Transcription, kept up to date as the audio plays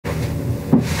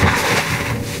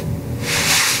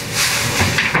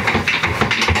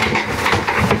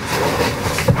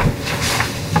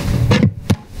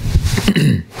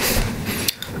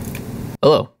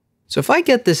So if I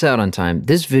get this out on time,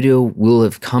 this video will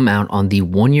have come out on the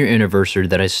 1-year anniversary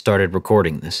that I started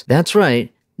recording this. That's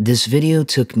right, this video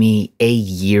took me a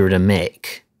year to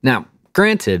make. Now,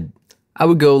 granted, I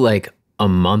would go like a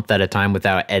month at a time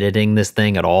without editing this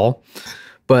thing at all,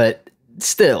 but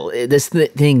still, this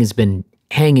thing has been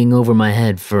hanging over my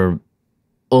head for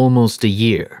almost a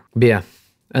year. But yeah,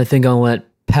 I think I'll let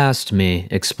past me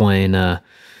explain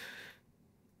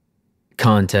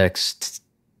context.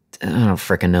 I don't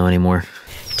frickin' know anymore.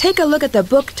 Take a look at the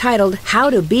book titled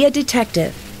How to Be a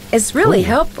Detective. It's really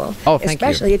helpful. Oh, thank you.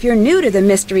 Especially if you're new to the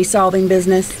mystery-solving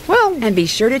business. Well, and be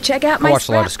sure to check out my I watched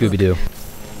a lot of Scooby-Doo.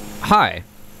 Hi,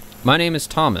 my name is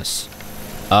Thomas.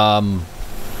 I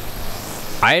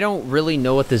don't really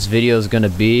know what this video is gonna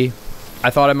be.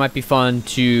 I thought it might be fun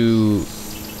to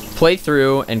play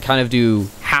through and kind of do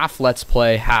half Let's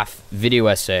Play, half video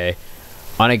essay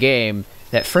on a game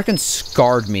that frickin'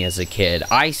 scarred me as a kid.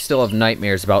 I still have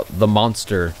nightmares about the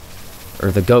monster or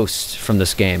the ghost from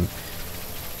this game.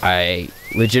 I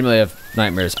legitimately have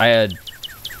nightmares. I had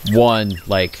one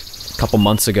like a couple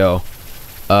months ago.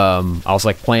 I was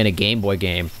like playing a Game Boy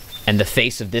game and the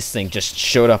face of this thing just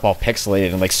showed up all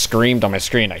pixelated and like screamed on my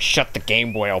screen. I shut the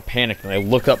Game Boy all panicked and I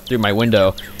look up through my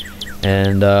window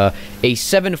and a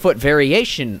 7-foot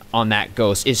variation on that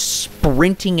ghost is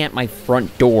sprinting at my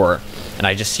front door. And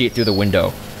I just see it through the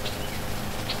window.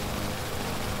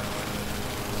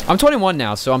 I'm 21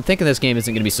 now, so I'm thinking this game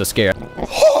isn't going to be so scary.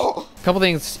 Couple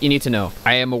things you need to know.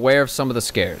 I am aware of some of the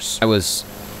scares. I was,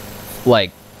 like,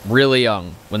 really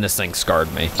young when this thing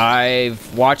scarred me.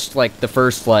 I've watched, like, the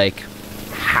first, like,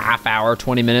 half hour,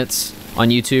 20 minutes on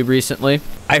YouTube recently.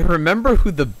 I remember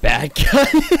who the bad guy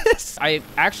is. I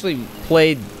actually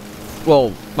played,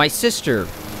 well, my sister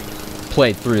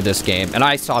played through this game and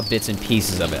I saw bits and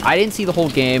pieces of it. I didn't see the whole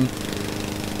game,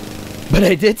 but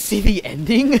I did see the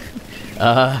ending.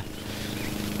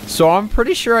 So I'm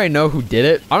pretty sure I know who did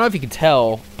it. I don't know if you can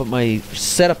tell, but my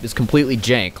setup is completely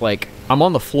jank. Like, I'm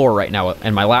on the floor right now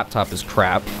and my laptop is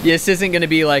crap. This isn't gonna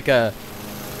be like a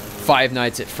Five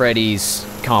Nights at Freddy's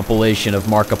compilation of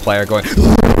Markiplier going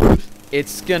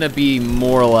it's gonna be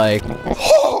more like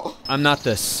I'm not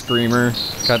the screamer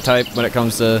type when it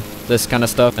comes to this kind of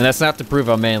stuff. And that's not to prove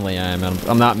how manly I am.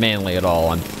 I'm not manly at all.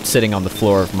 I'm sitting on the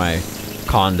floor of my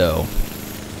condo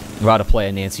about to play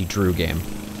a Nancy Drew game.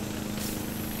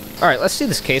 Alright, let's see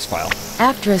this case file.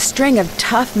 After a string of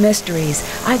tough mysteries,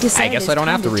 I decided I don't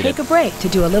have to read take a break to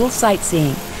do a little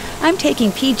sightseeing. I'm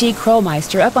taking PG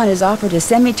Crowmeister up on his offer to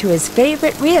send me to his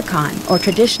favorite ryokan, or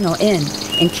traditional inn,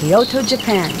 in Kyoto,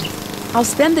 Japan. I'll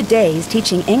spend the days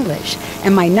teaching English,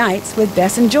 and my nights with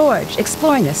Bess and George,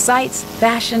 exploring the sights,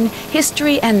 fashion,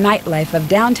 history, and nightlife of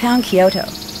downtown Kyoto.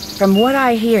 From what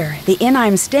I hear, the inn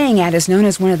I'm staying at is known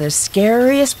as one of the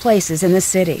scariest places in the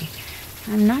city.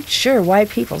 I'm not sure why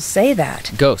people say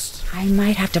that. Ghosts. I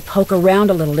might have to poke around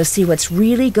a little to see what's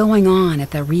really going on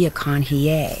at the Ryokan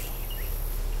Hiei.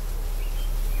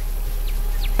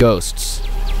 Ghosts.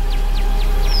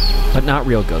 But not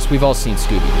real ghosts. We've all seen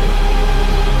Scooby-Doo.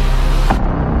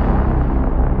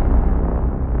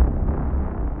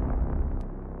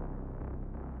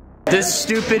 This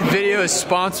stupid video is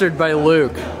sponsored by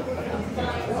Luke.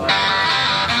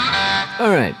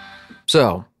 Alright,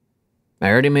 so I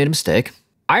already made a mistake.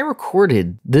 I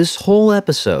recorded this whole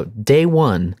episode, day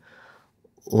 1,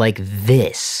 like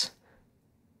this.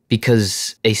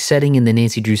 Because a setting in the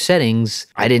Nancy Drew settings,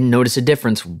 I didn't notice a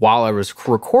difference while I was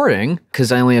recording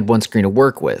because I only had one screen to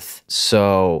work with.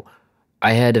 So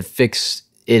I had to fix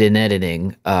it in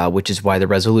editing, which is why the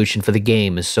resolution for the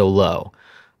game is so low.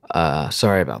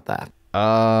 Sorry about that.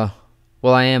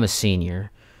 Well, I am a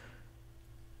senior.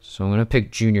 So I'm gonna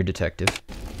pick junior detective.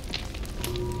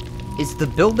 Is the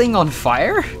building on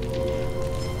fire?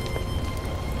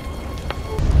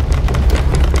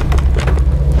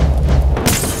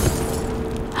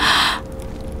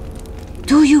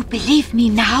 Do you believe me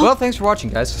now? Well, thanks for watching,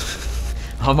 guys.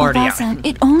 I'm already out.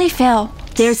 It only fell.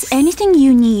 There's anything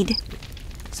you need.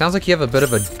 Sounds like you have a bit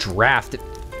of a draft.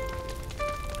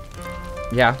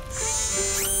 Yeah.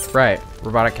 Right,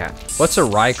 robotic cat. What's a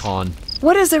Rykon?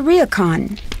 What is a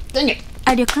ryokan? Dang it.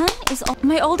 A ryokan is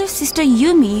my older sister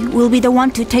Yumi will be the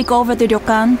one to take over the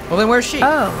ryokan. Well, then where's she?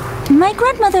 Oh. My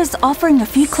grandmother's offering a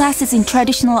few classes in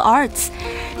traditional arts.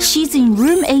 She's in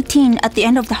room 18 at the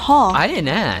end of the hall. I didn't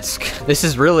ask. This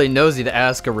is really nosy to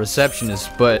ask a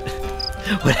receptionist, but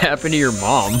what happened to your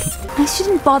mom? I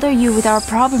shouldn't bother you with our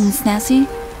problems, Nancy.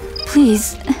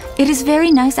 Please, it is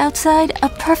very nice outside, a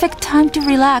perfect time to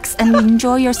relax and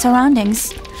enjoy your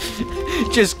surroundings.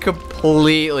 Just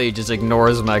completely just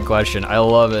ignores my question. I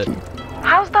love it.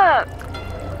 How's the...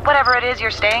 whatever it is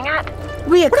you're staying at?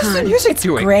 Ryukon, What is the music it's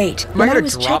doing? great. Am I And I gonna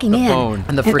was drop checking the in, phone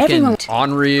and the and everyone... freaking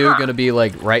Onryu gonna be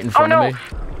like right in front of me?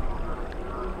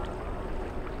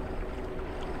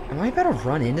 Am I about to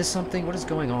run into something? What is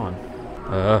going on?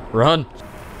 Run.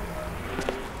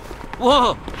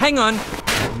 Whoa, hang on.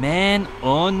 Man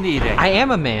only. I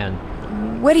am a man.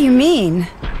 What do you mean?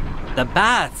 The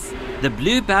baths. The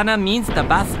blue banner means the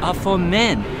baths are for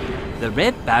men. The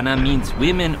red banner means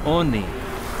women only.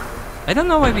 I don't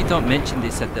know why we don't mention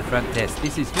this at the front desk.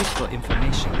 This is useful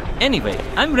information. Anyway,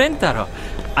 I'm Rentaro.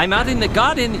 I'm out in the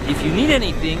garden if you need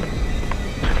anything.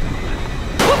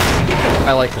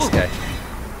 I like this guy.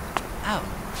 Ow.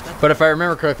 But if I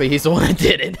remember correctly, he's the one that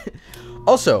did it.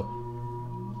 Also,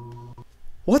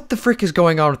 what the frick is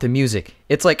going on with the music?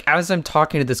 It's like, as I'm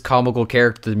talking to this comical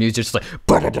character, the music's just like...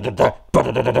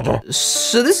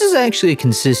 So this is actually a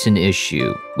consistent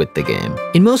issue with the game.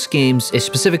 In most games, a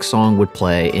specific song would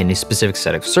play in a specific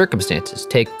set of circumstances.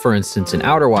 Take, for instance, in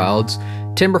Outer Wilds,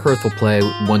 Timberhearth will play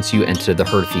once you enter the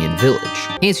Hearthian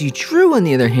village. Nancy Drew, on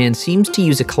the other hand, seems to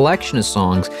use a collection of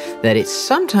songs that it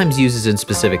sometimes uses in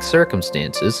specific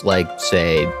circumstances, like,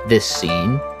 say, this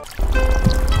scene.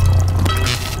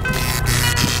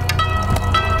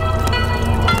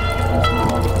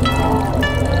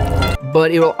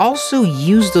 But it will also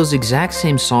use those exact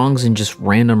same songs in just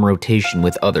random rotation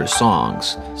with other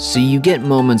songs. So you get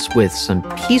moments with some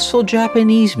peaceful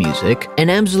Japanese music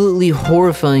and absolutely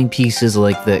horrifying pieces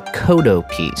like the Kodo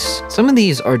piece. Some of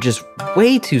these are just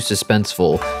way too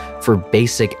suspenseful for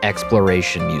basic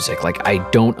exploration music. Like, I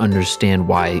don't understand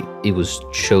why it was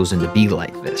chosen to be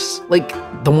like this. Like,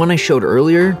 the one I showed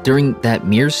earlier during that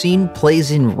mirror scene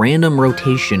plays in random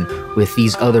rotation with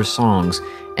these other songs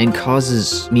and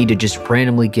causes me to just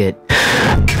randomly get...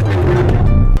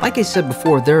 Like I said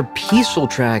before, there are peaceful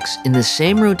tracks in the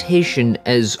same rotation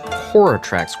as horror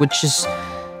tracks, which is...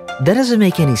 that doesn't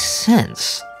make any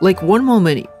sense. Like, one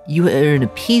moment, you are in a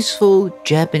peaceful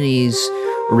Japanese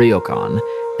ryokan,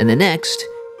 and the next,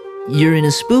 you're in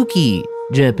a spooky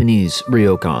Japanese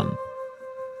ryokan.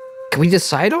 Can we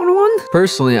decide on one?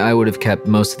 Personally, I would have kept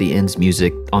most of the end's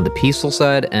music on the peaceful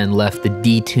side and left the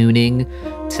detuning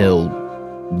till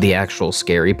the actual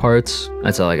scary parts.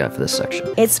 That's all I got for this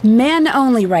section. It's men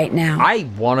only right now. I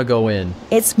want to go in.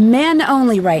 It's men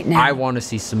only right now. I want to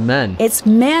see some men. It's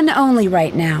men only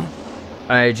right now.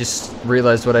 I just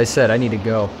realized what I said. I need to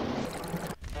go.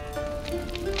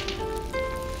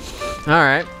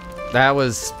 Alright. That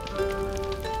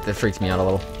freaked me out a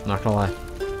little. Not gonna lie.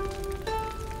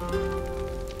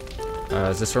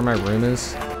 Is this where my room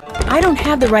is? I don't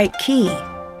have the right key.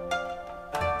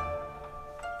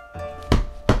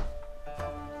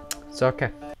 It's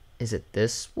okay. Is it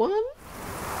this one?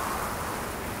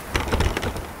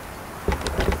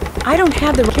 I don't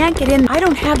have the can't get in.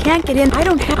 Can't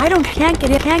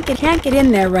get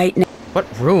in there right now.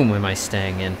 What room am I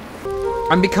staying in?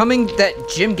 I'm becoming that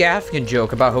Jim Gaffigan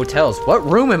joke about hotels. What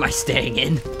room am I staying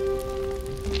in?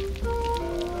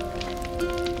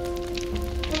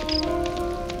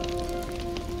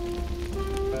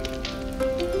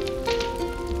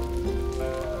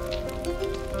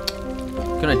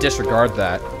 I'm gonna disregard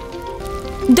that.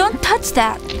 Don't touch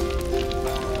that.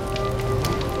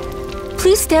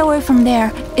 Please stay away from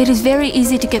there. It is very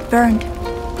easy to get burned.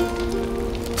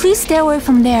 Please stay away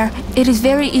from there. It is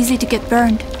very easy to get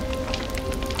burned.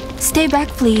 Stay back,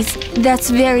 please.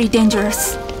 That's very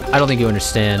dangerous. I don't think you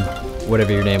understand,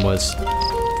 whatever your name was.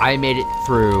 I made it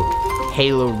through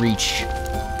Halo Reach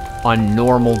on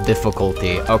normal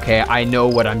difficulty, okay? I know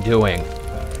what I'm doing.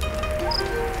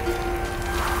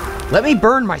 Let me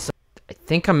burn myself. I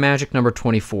think I'm magic number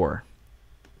 24.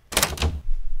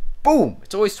 Boom!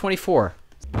 It's always 24.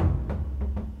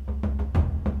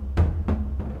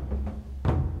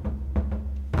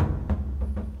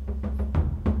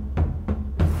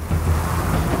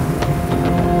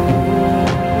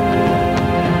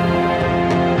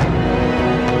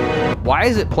 Why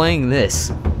is it playing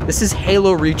this? This is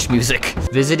Halo Reach music.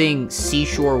 Visiting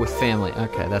seashore with family.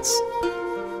 Okay, that's...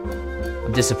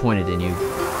 I'm disappointed in you,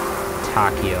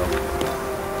 Takio.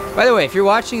 By the way, if you're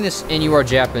watching this and you are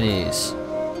Japanese,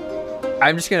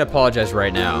 I'm just gonna apologize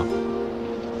right now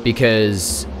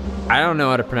because I don't know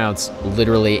how to pronounce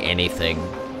literally anything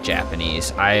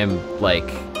Japanese. I am like,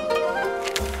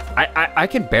 I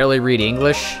can barely read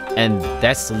English, and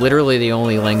that's literally the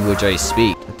only language I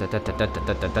speak.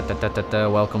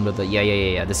 Welcome to the,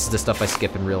 yeah. This is the stuff I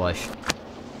skip in real life.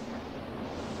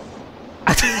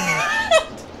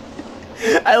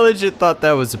 I legit thought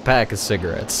that was a pack of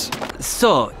cigarettes.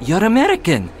 So, you're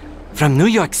American? From New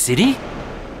York City?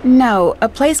 No, a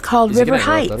place called Is he River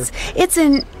gonna grow up Heights. It's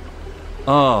in...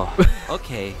 Oh,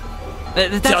 okay.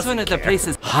 That's one of the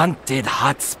place's haunted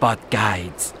hotspot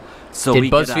guides. So Did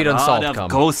we BuzzFeed get a lot Unsolved of come?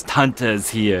 ghost hunters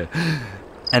here.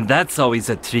 And that's always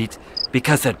a treat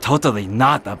because they're totally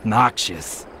not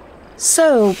obnoxious.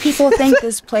 So, people think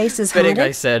this place is I think I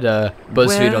haunted? said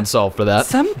BuzzFeed Well, Unsolved for that.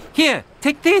 Here,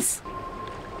 take this.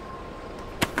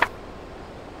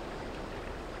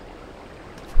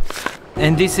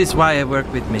 And this is why I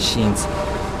work with machines.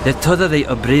 They're totally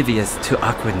oblivious to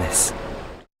awkwardness.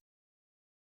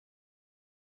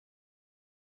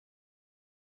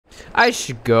 I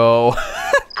should go.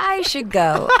 I should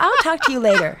go. I'll talk to you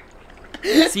later.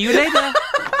 See you later.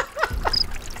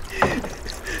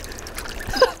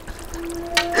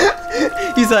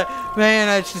 He's like, man,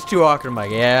 that's just too awkward. I'm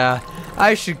like, yeah,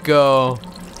 I should go.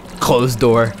 Closed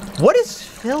door. What is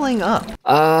filling up?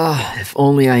 If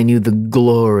only I knew the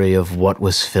glory of what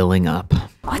was filling up.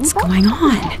 What's going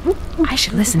on? I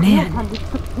should listen in.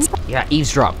 Yeah,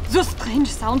 eavesdrop. The strange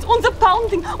sounds, and the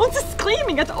pounding, and the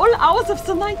screaming at all hours of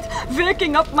the night,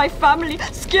 waking up my family,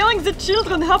 scaring the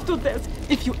children half to death.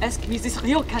 If you ask me, this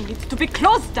ryokan needs to be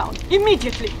closed down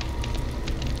immediately.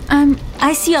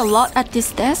 I see a lot at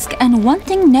this desk, and one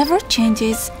thing never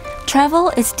changes. Travel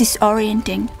is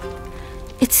disorienting.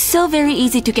 It's so very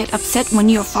easy to get upset when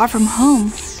you're far from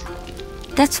home.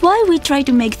 That's why we try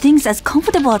to make things as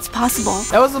comfortable as possible.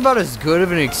 That was about as good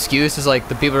of an excuse as like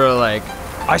the people are like,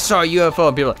 I saw a UFO,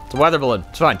 and people are like, it's a weather balloon,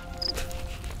 it's fine.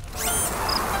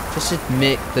 Just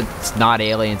admit that it's not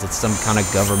aliens, it's some kind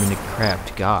of government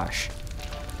crap, gosh.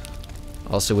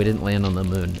 Also, we didn't land on the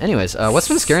moon. Anyways, what's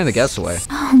been scaring the guests away?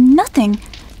 Oh, nothing.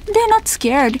 They're not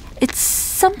scared. It's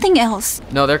something else.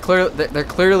 No, they're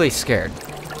clearly scared.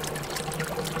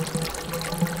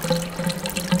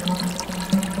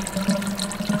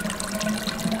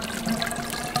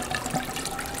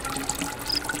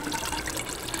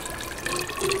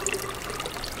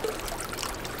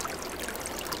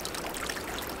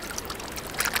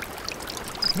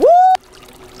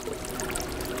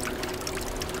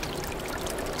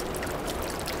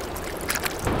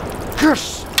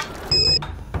 Yes! Do it.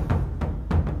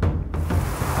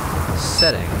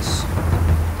 Settings.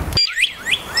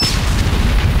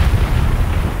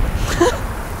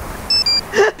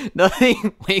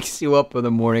 Nothing wakes you up in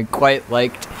the morning quite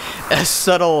like a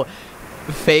subtle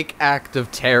fake act of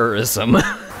terrorism.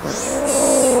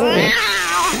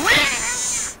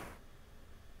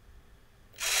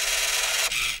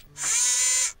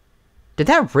 Did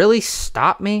that really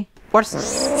stop me? What's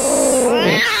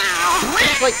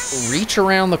like reach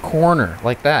around the corner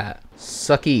like that?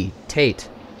 Sucky Tate.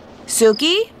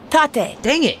 Suki, Tate.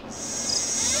 Dang it!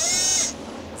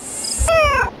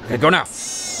 Okay, go now.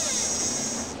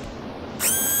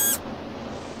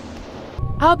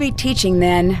 I'll be teaching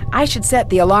then. I should set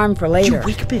the alarm for later. You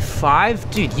wake up at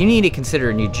 5? Dude, you need to consider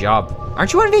a new job.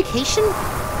 Aren't you on vacation?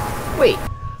 Wait,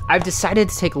 I've decided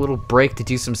to take a little break to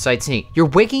do some sightseeing. You're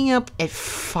waking up at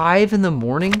 5 in the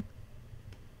morning?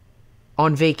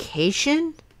 On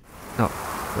vacation? Oh,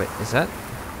 wait, is that?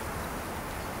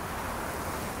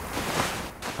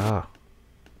 Oh.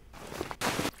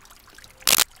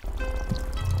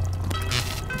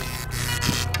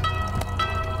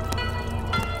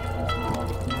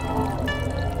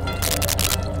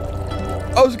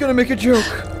 I was gonna make a joke.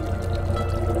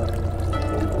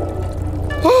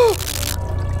 Oh!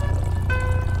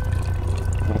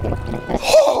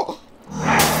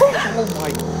 Oh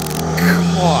my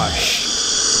gosh.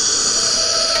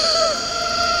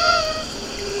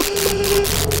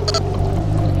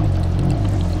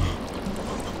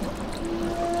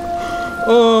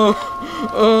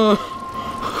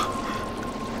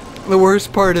 The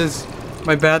worst part is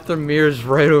my bathroom mirror's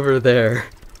right over there.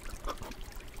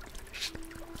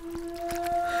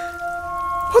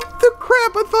 What the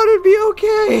crap? I thought it'd be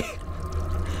okay.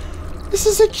 This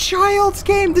is a child's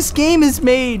game. This game is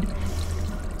made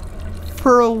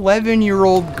for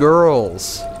 11-year-old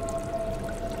girls.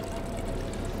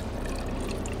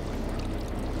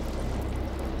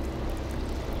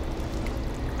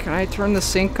 Can I turn the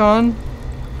sink on?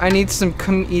 I need some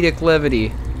comedic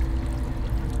levity.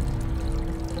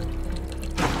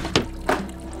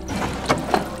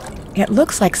 It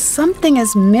looks like something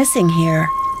is missing here.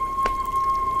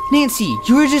 Nancy,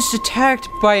 you were just attacked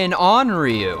by an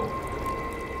Onryu.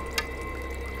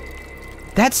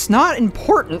 That's not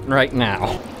important right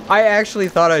now. I actually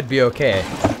thought I'd be okay.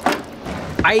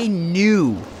 I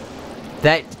knew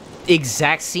that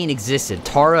exact scene existed.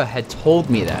 Tara had told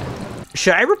me that.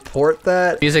 Should I report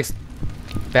that? Music's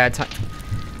bad time.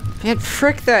 Man,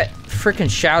 frick that frickin'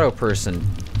 shadow person.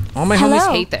 All my homies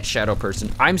hate that shadow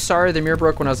person. I'm sorry the mirror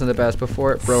broke when I was in the bath.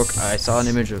 Before it broke, I saw an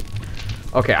image of...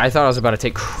 Okay, I thought I was about to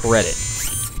take credit.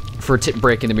 for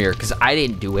breaking the mirror, because I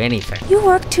didn't do anything. You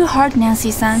work too hard,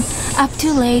 Nancy-san. Up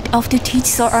too late, off to teach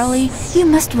so early. You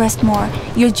must rest more.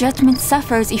 Your judgment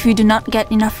suffers if you do not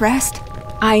get enough rest.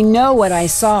 I know what I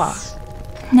saw.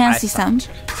 Nancy-san,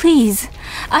 please.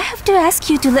 I have to ask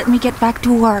you to let me get back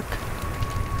to work.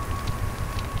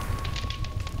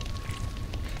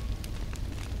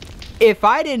 If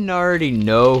I didn't already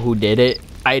know who did it,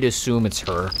 I'd assume it's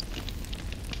her.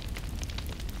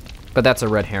 But that's a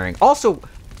red herring. Also,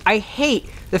 I hate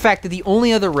the fact that the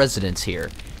only other residence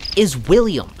here is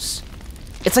Williams.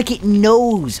 It's like it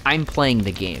knows I'm playing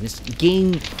the game. This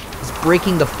game is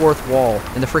breaking the fourth wall,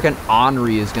 and the freaking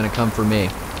Henri is gonna come for me.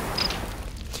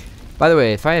 By the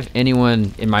way, if I have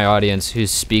anyone in my audience who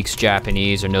speaks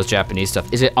Japanese or knows Japanese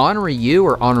stuff, is it Onryu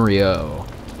or Onryo?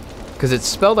 Because it's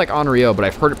spelled like Onryo, but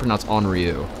I've heard it pronounced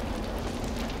Onryu.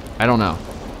 I don't know.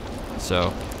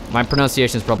 So, my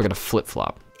pronunciation is probably gonna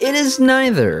flip-flop. It is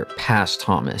neither, Past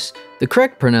Thomas. The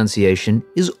correct pronunciation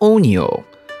is Onyo.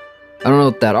 I don't know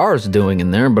what that R is doing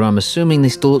in there, but I'm assuming they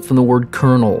stole it from the word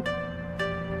colonel.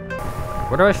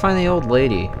 Where do I find the old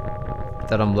lady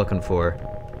that I'm looking for?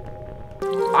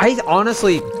 I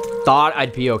honestly thought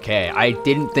I'd be okay. I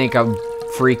didn't think I'd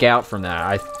freak out from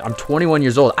that. I'm 21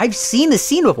 years old. I've seen this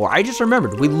scene before. I just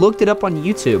remembered. We looked it up on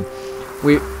YouTube.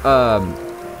 We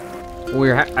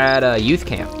were at a youth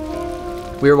camp.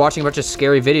 We were watching a bunch of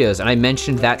scary videos, and I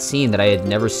mentioned that scene that I had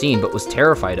never seen but was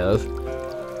terrified of.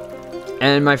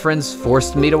 And my friends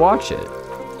forced me to watch it.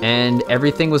 And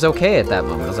everything was okay at that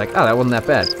moment. I was like, oh, that wasn't that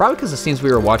bad. Probably because the scenes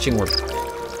we were watching were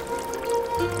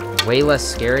way less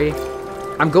scary.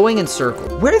 I'm going in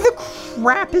circle. Where the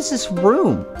crap is this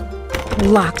room?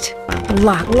 Locked.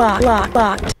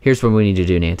 Locked. Here's what we need to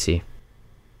do, Nancy.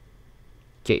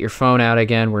 Get your phone out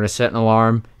again. We're gonna set an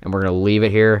alarm, and we're gonna leave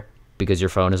it here because your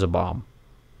phone is a bomb.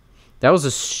 That was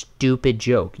a stupid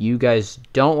joke. You guys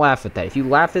don't laugh at that. If you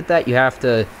laugh at that, you have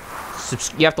to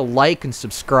like and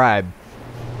subscribe.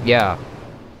 Yeah.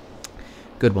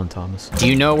 Good one, Thomas. Do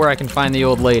you know where I can find the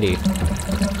old lady?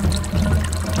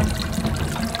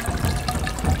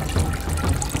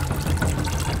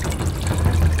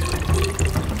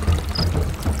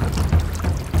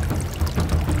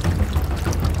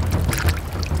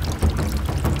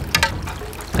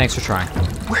 Thanks for trying.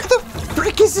 Where the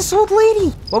frick is this old lady?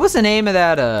 What was the name of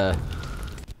that,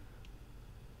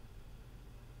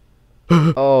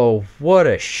 Oh, what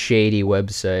a shady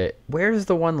website. Where's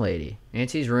the one lady?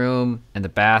 Nancy's room and the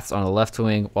baths on the left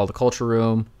wing, while the culture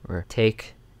room, or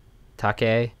take,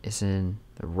 is in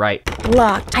the right.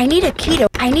 Locked. I need a key to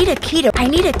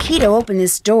open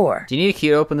this door. Do you need a key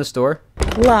to open this door?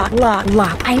 Lock.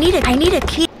 I need a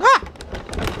key. Ah!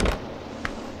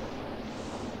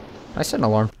 I set an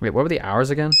alarm. Wait, what were the hours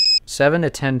again? 7 to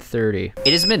 10:30.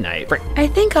 It is midnight. Frick. I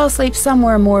think I'll sleep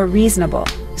somewhere more reasonable.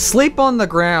 Sleep on the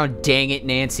ground, dang it,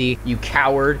 Nancy. You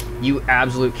coward. You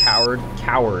absolute coward.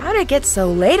 Coward. How'd it get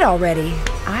so late already?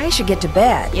 I should get to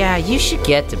bed. Yeah, you should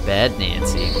get to bed,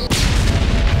 Nancy.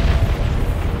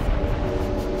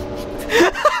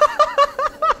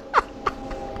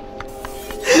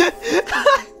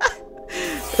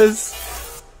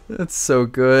 That's so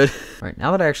good. All right,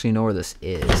 now that I actually know where this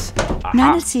is.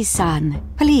 Nancy-san,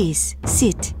 please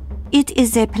sit. It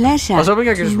is a pleasure I was hoping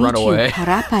I could to just meet run away. you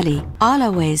properly.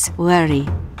 Always worry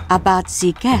about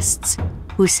the guests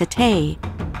who stay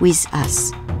with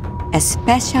us,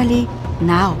 especially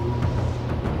now.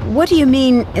 What do you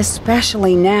mean,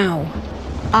 especially now?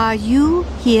 Are you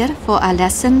here for a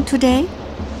lesson today?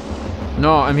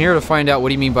 No, I'm here to find out what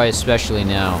do you mean by especially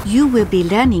now. You will be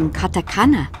learning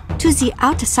katakana. To the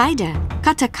outsider,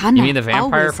 katakana You mean the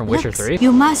vampire always from Witcher works. 3?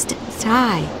 You must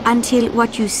try until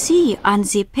what you see on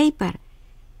the paper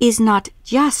is not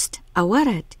just a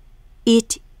word.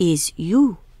 It is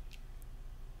you.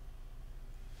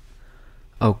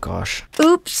 Oh gosh.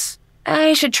 Oops.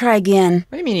 I should try again.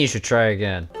 What do you mean you should try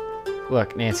again?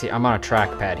 Look, Nancy, I'm on a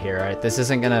trackpad here, right? This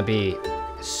isn't gonna be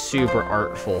super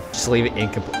artful. Just leave it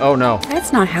incomplete. Oh no.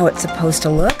 That's not how it's supposed to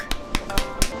look.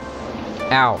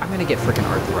 Ow. I'm gonna get freaking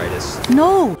arthritis.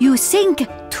 No, you think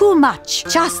too much.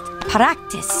 Just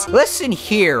practice. Listen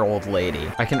here, old lady.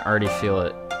 I can already feel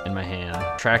it in my hand.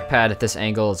 Trackpad at this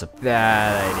angle is a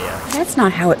bad idea. That's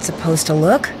not how it's supposed to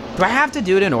look. Do I have to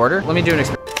do it in order? Let me do an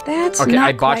That's Okay, not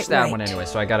I botched quite that right. one anyway,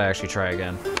 so I gotta actually try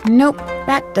again. Nope,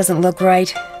 that doesn't look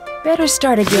right. Better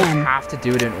start I again. have to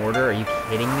do it in order? Are you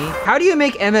kidding me? How do you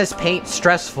make MS Paint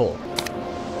stressful?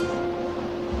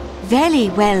 Very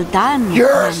well done,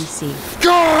 Yes! Nancy.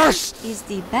 Yes! Is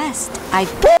the best. I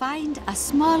find a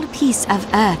small piece of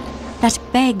earth that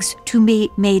begs to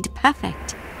be made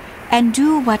perfect, and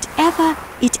do whatever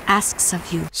it asks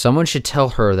of you. Someone should tell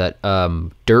her that,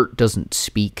 dirt doesn't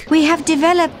speak. We have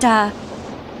developed a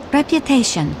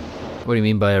reputation. What do you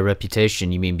mean by a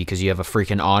reputation? You mean because you have a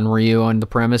freaking Onryu on the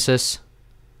premises?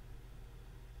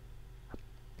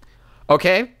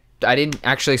 Okay, I didn't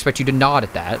actually expect you to nod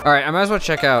at that. All right, I might as well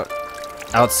check out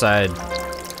outside.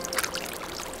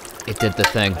 It did the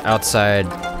thing outside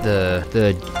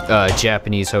the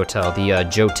Japanese hotel, the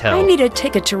Jotel. I need a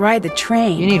ticket to ride the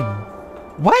train. You need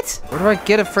what? Where do I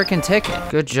get a freaking ticket?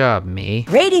 Good job, me.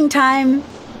 Rating time.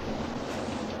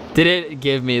 Did it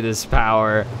give me this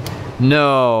power?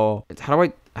 No. How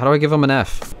do I give him an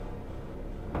F?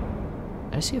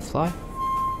 Did I see a fly?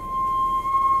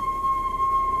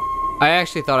 I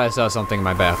actually thought I saw something in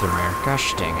my bathroom mirror.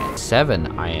 Gosh dang it.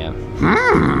 7 I am.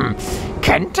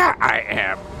 Kenta I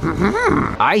am.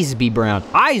 Eyes be brown.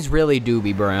 Eyes really do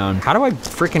be brown. How do I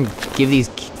freaking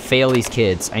fail these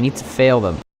kids? I need to fail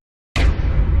them.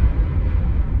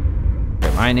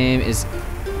 My name is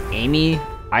Amy.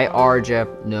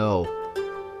 No.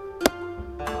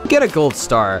 Get a gold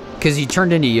star, because you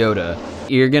turned into Yoda.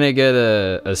 You're gonna get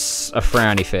a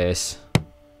frowny face.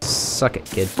 Suck it,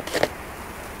 kid.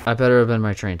 I better have been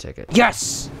my train ticket.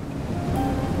 Yes!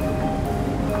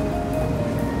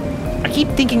 I keep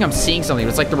thinking I'm seeing something, but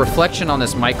it's like the reflection on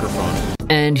this microphone.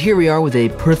 And here we are with a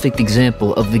perfect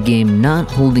example of the game not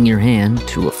holding your hand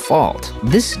to a fault.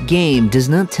 This game does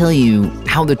not tell you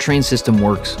how the train system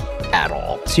works at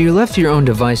all. So you're left to your own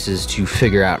devices to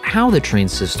figure out how the train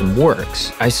system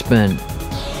works. I spent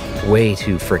way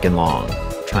too freaking long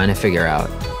trying to figure out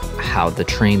how the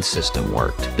train system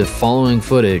worked. The following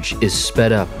footage is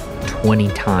sped up 20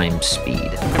 times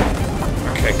speed.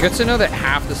 Okay, good to know that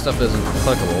half the stuff isn't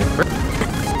applicable.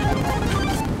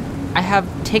 I have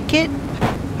ticket?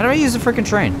 How do I use the freaking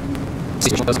train?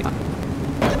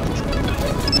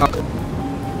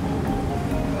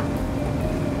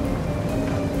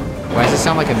 Why does it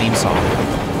sound like a meme song?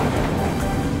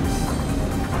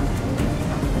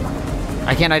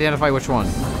 I can't identify which one.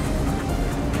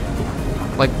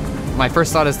 Like, my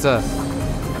first thought is to...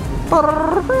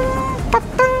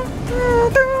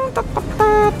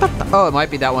 Oh, it might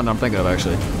be that one I'm thinking of,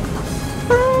 actually.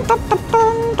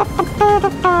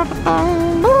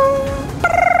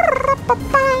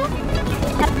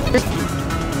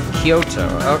 Kyoto,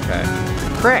 okay.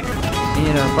 Great.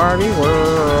 In a Barbie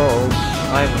world,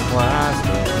 life is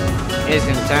plastic. It's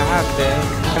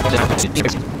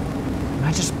fantastic. Am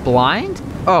I just blind?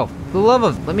 Oh, for the love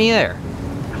of, let me there.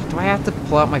 Do I have to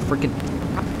pull out my freaking...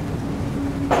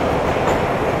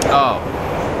 Oh.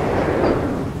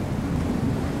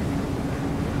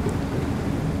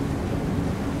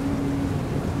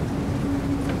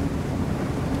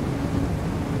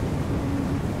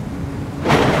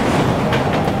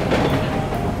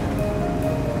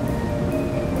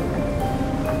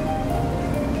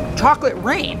 Chocolate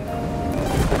rain.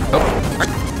 Oh,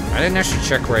 I didn't actually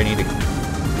check where I need to.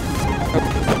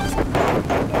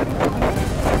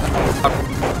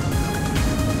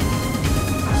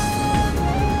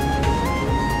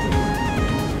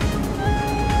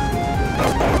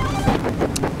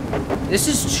 This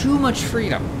is too much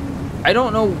freedom. I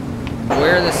don't know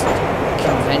where this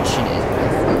convention is.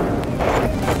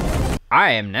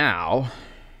 I am now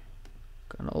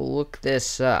gonna look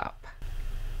this up.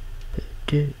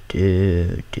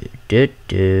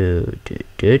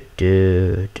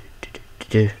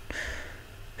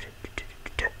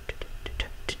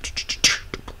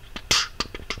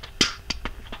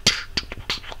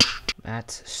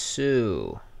 That's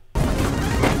Sue. I'm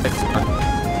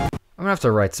gonna have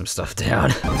to write some stuff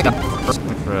down.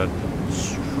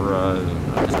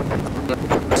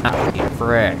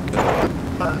 Frick.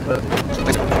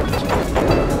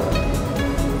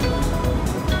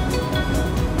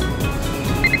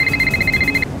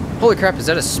 Holy crap, is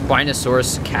that a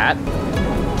Spinosaurus cat?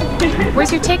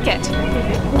 Where's your ticket?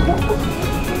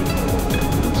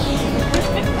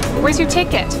 Where's your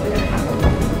ticket?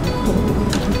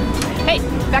 Hey,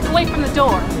 back away from the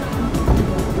door.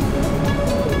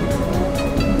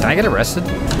 Can I get arrested?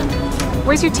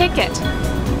 Where's your ticket?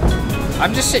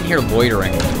 I'm just sitting here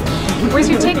loitering. Where's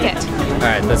your ticket?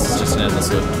 Alright, this is just an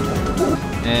endless loop.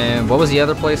 And what was the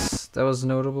other place that was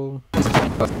notable?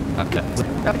 Okay.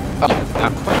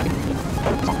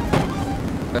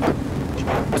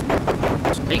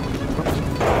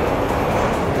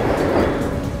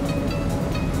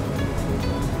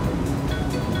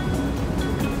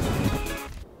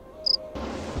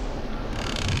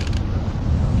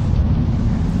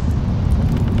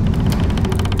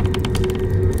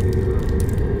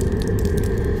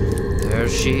 There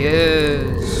she is.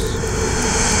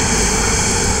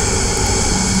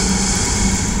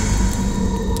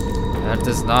 That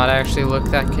does not actually look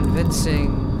that convincing.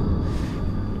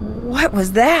 What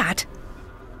was that?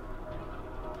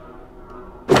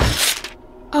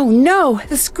 Oh no,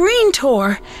 the screen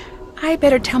tore. I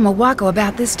better tell Mawako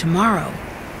about this tomorrow.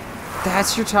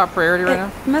 That's your top priority right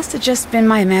now? It must have just been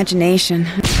my imagination.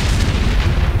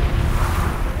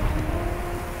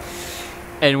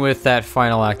 And with that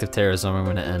final act of terrorism, I'm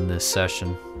going to end this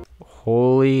session.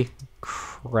 Holy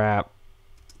crap.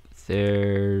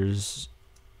 There's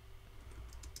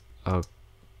a...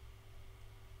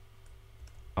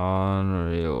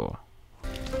 Unreal.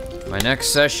 My next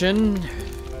session...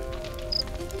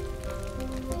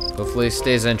 hopefully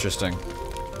stays interesting.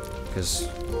 Because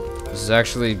this is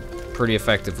actually pretty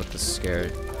effective with the scare.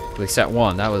 At least that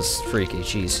one. That was freaky.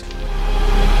 Jeez.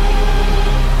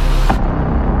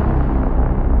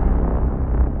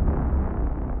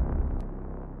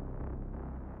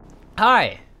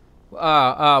 Hi.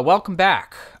 Welcome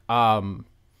back.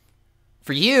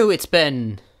 For you, it's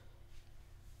been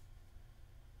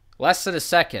less than a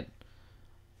second.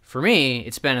 For me,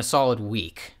 it's been a solid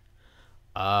week.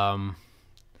 You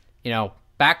know,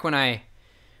 back when I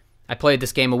played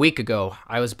this game a week ago,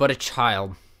 I was but a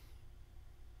child.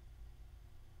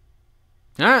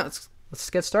 All right, let's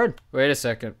get started. Wait a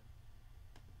second.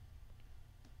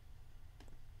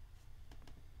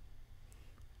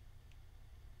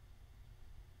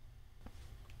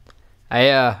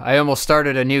 I almost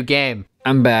started a new game.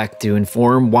 I'm back to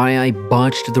inform why I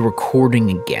botched the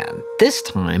recording again. This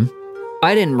time,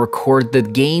 I didn't record the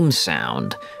game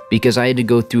sound because I had to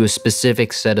go through a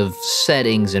specific set of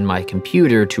settings in my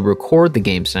computer to record the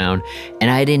game sound,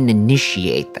 and I didn't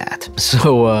initiate that.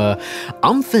 So,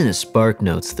 I'm finna spark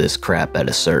notes this crap at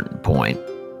a certain point.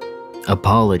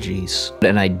 Apologies.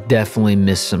 And I definitely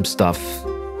missed some stuff.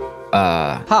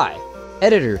 Hi,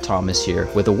 Editor Thomas here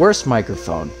with a worse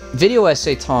microphone. Video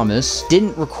Essay Thomas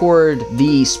didn't record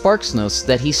the Sparks notes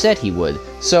that he said he would,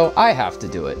 so I have to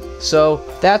do it. So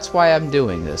that's why I'm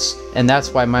doing this, and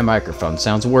that's why my microphone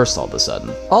sounds worse all of a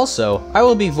sudden. Also, I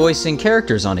will be voicing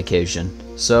characters on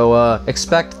occasion, so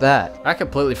expect that. I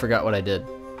completely forgot what I did.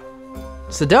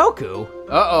 Sudoku?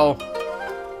 Uh-oh.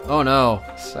 Oh no.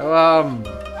 So,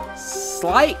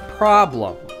 slight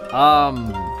problem.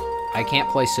 I can't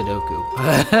play Sudoku.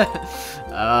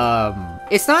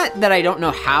 It's not that I don't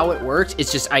know how it works,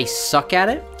 it's just I suck at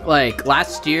it. Like,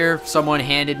 last year, someone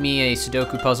handed me a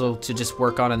Sudoku puzzle to just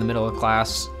work on in the middle of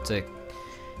class to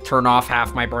turn off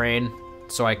half my brain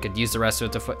so I could use the rest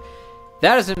of it to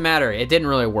That doesn't matter, it didn't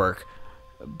really work.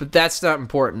 But that's not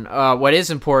important. What is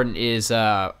important is, it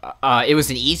was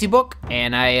an easy book,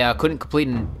 and I couldn't complete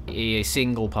a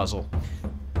single puzzle.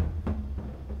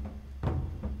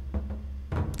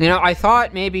 You know, I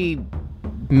thought maybe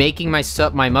making my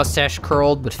mustache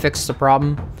curled would fix the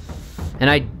problem, and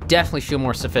I definitely feel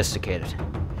more sophisticated.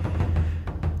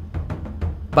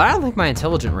 But I don't think my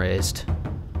intelligence raised.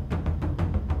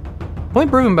 Point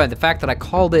proven by the fact that I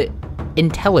called it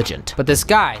intelligent. But this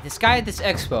guy at this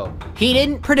expo, he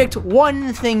didn't predict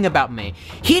one thing about me.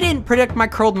 He didn't predict my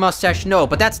curled mustache, no,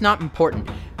 but that's not important.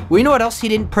 Well, you know what else he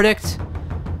didn't predict?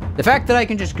 The fact that I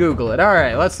can just Google it. All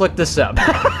right, let's look this up.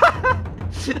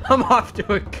 I'm off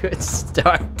to a good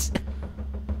start.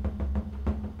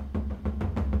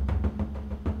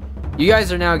 You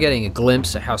guys are now getting a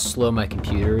glimpse at how slow my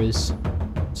computer is.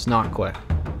 It's not quick.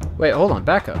 Wait, hold on,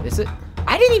 back up. Is it?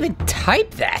 I didn't even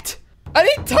type that. I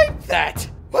didn't type that.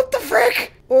 What the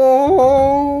frick?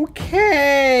 Okay.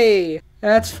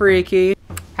 That's freaky.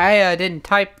 I didn't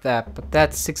type that, but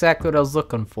that's exactly what I was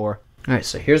looking for. All right,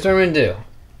 so here's what I'm gonna do. I'm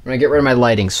gonna get rid of my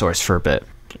lighting source for a bit.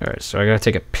 All right, so I gotta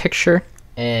take a picture.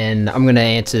 And I'm gonna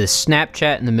answer the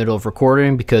Snapchat in the middle of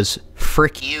recording because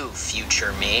frick you,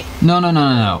 future me.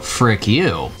 No, frick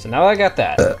you. So now I got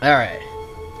that. All right.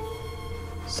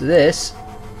 So this,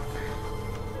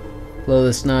 below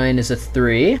this 9 is a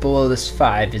 3. Below this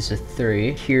 5 is a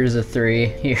 3. Here's a 3.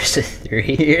 Here's a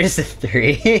 3. Here's a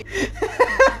 3.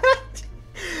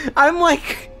 I'm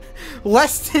like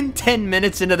less than 10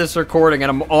 minutes into this recording and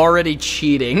I'm already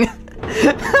cheating.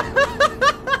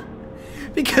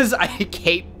 Because I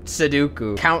hate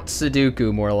Sudoku. Count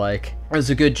Sudoku, more like. It was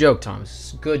a good joke, Thomas.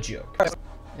 It's a good joke. Alright,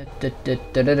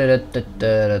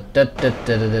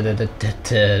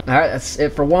 that's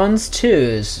it for ones,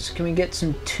 twos. Can we get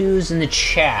some twos in the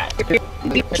chat?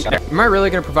 Am I really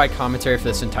gonna provide commentary for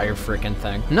this entire freaking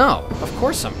thing? No, of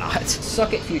course I'm not.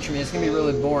 Suck it, future me. It's gonna be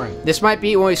really boring. This might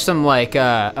be only some like, you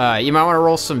might wanna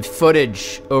roll some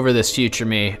footage over this, future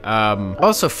me.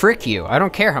 Also, frick you. I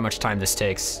don't care how much time this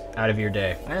takes out of your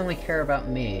day. I only care about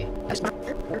me.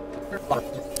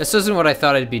 This isn't what I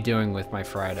thought I'd be doing with my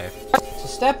Friday. So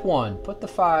step 1, put the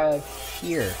 5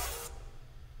 here.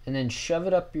 and then shove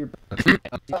it up your...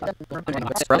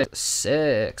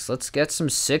 6. Let's get some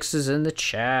 6s in the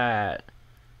chat.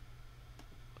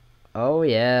 Oh,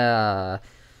 yeah.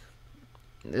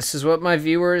 This is what my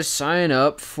viewers sign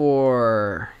up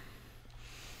for.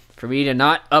 For me to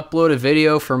not upload a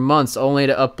video for months, only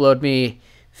to upload me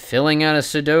filling out a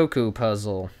Sudoku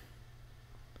puzzle.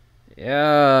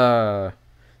 Yeah.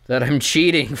 That I'm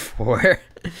cheating for.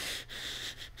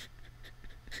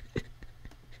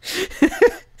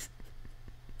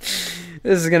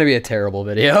 This is gonna be a terrible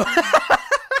video.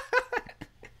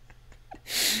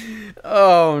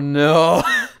 Oh no.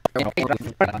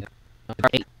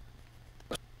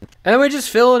 And then we just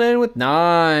fill it in with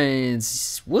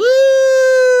 9s. Woo!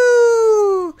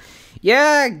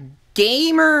 Yeah,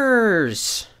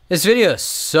 gamers! This video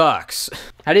sucks.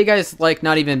 How do you guys like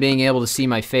not even being able to see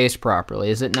my face properly?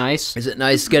 Is it nice? Is it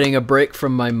nice getting a break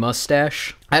from my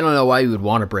mustache? I don't know why you would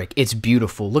want a break. It's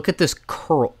beautiful. Look at this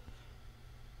curl.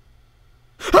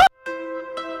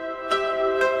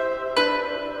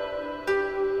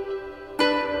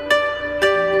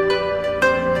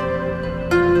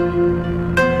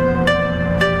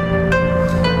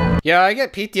 Yeah, I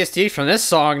get PTSD from this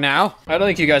song now. I don't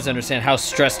think you guys understand how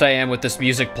stressed I am with this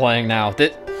music playing now.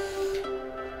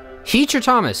 Teacher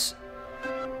Thomas,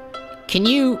 can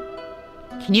you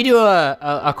do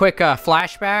a quick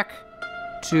flashback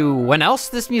to when else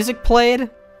this music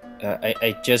played?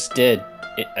 I just did.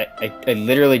 I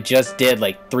literally just did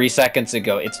like 3 seconds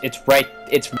ago. It's right.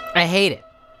 I hate it.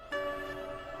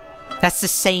 That's the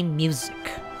same music.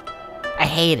 I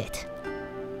hate it.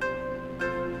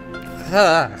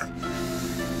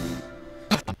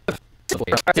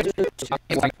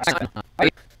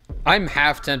 I'm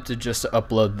half tempted just to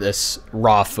upload this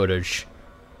raw footage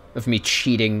of me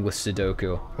cheating with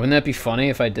Sudoku. Wouldn't that be funny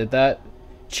if I did that?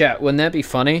 Chat, wouldn't that be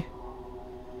funny?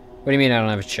 What do you mean I don't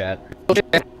have a chat?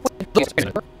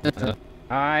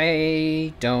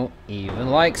 I don't even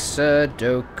like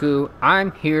Sudoku.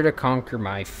 I'm here to conquer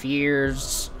my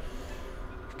fears.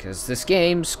 Because this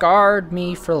game scarred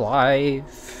me for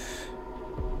life.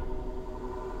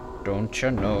 Don't you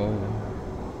know?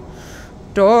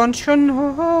 Don't you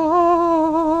know?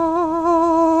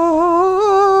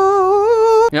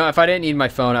 You know, if I didn't need my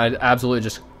phone, I'd absolutely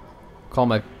just call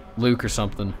my Luke or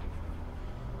something.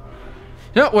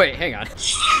 No, wait, hang on.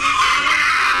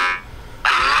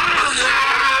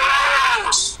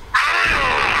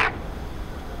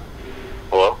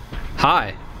 Hello?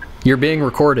 Hi. You're being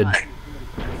recorded.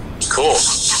 Cool.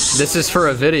 This is for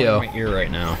a video. My ear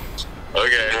right now.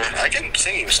 Okay, I can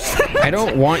sing you a song. I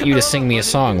don't want you to sing me a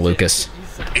song, Lucas.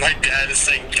 My dad is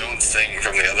saying don't sing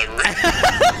from the other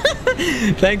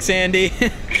room. Thanks, Andy.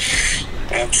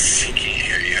 Well, he can't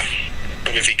hear you.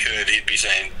 But if he could, he'd be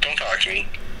saying, don't talk to me.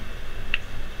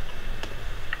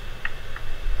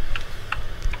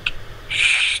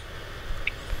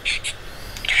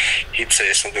 He'd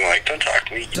say something like, don't talk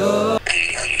to me. And then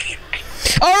he'd...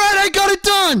 Alright, I got it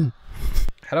done!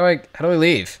 How do I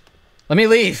leave? Let me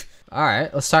leave!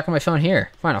 Alright, let's talk on my phone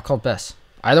here. Fine, I'll call Bess.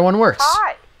 Either one works.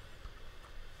 Hi.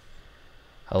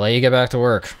 I'll let you get back to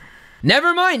work.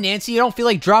 Never mind, Nancy. You don't feel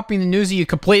like dropping the news that you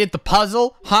completed the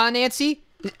puzzle, huh, Nancy?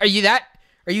 Are you that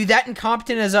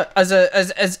incompetent as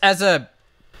a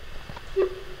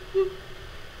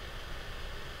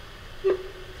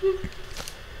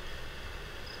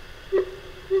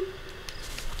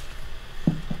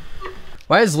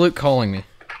Why is Luke calling me?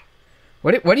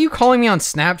 What are you calling me on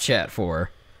Snapchat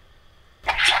for?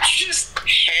 Did you just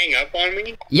hang up on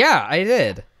me? Yeah, I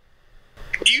did.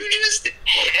 You just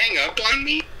hang up on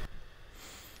me?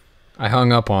 I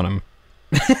hung up on him.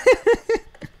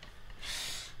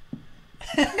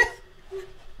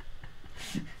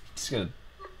 Just gonna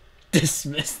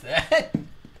dismiss that.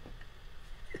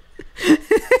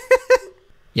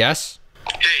 Yes?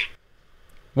 Hey.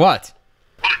 What?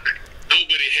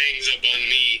 Nobody hangs up on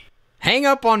me. Hang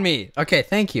up on me. Okay,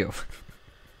 thank you.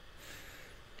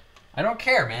 I don't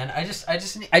care, man. I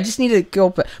just need to go.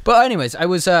 But anyways, I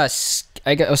was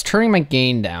turning my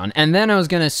gain down, and then I was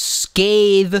gonna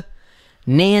scathe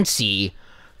Nancy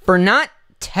for not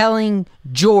telling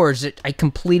George that I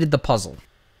completed the puzzle.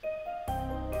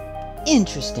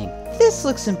 Interesting. This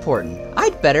looks important.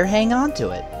 I'd better hang on to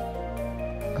it.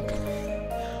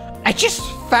 I just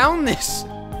found this.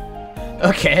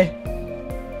 Okay.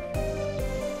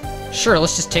 Sure,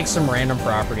 let's just take some random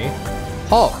property.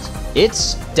 Halt.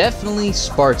 It's definitely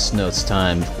Sparks Notes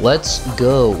time. Let's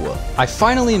go. I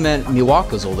finally met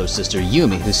Miwako's older sister,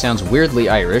 Yumi, who sounds weirdly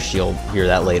Irish, you'll hear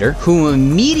that later, who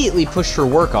immediately pushed her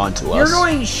work onto us. You're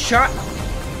going shut...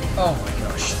 Oh my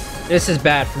gosh. This is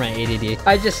bad for my ADD.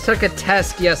 I just took a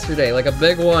test yesterday, like a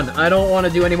big one. I don't want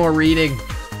to do any more reading.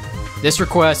 This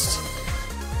request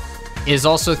is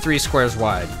also 3 squares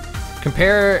wide.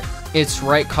 Compare its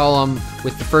right column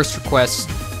with the first request's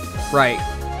right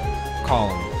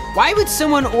column. Why would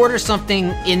someone order something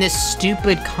in this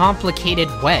stupid, complicated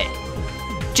way?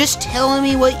 Just tell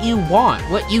me what you want,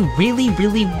 what you really,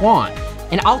 really want,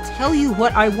 and I'll tell you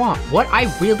what I want, what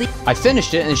I really... I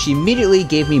finished it and she immediately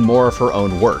gave me more of her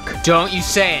own work. Don't you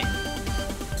say it.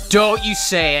 Don't you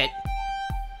say it.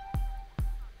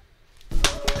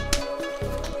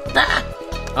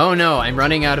 Oh no, I'm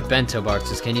running out of bento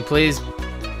boxes. Can you please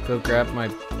go grab my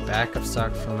backup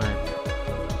stock for my...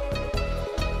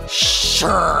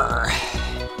 Sure.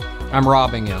 I'm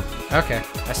robbing you. Okay,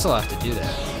 I still have to do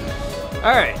that.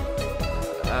 Alright.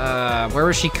 Where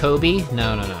was she, Kobe?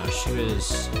 No. She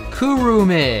was...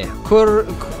 Kurume.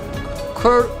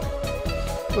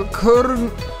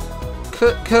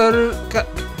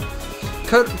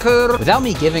 Without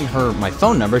me giving her my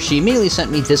phone number, she immediately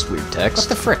sent me this weird text. What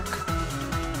the frick?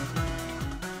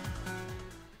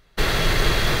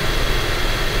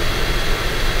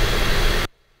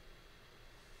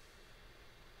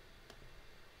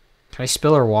 Can I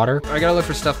spill her water? I gotta look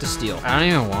for stuff to steal. I don't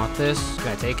even want this. Can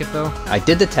I take it though? I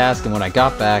did the task, and when I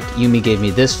got back, Yumi gave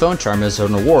me this phone charm as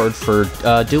an award for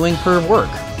doing her work.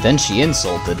 Then she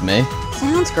insulted me.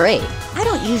 Sounds great. I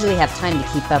don't usually have time to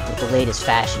keep up with the latest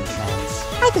fashion trends.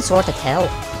 I could sort of tell.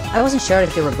 I wasn't sure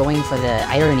if you were going for the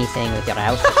irony thing with your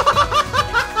outfit.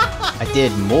 I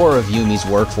did more of Yumi's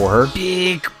work for her.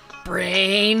 Big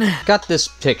brain. Got this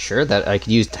picture that I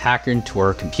could use to hack into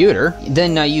her computer.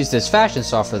 Then I used this fashion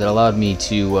software that allowed me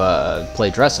to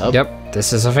play dress up. Yep,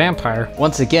 this is a vampire.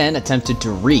 Once again, attempted to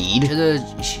read. To the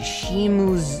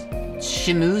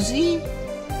Shimuzi?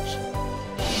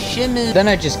 Then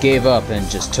I just gave up and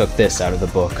just took this out of the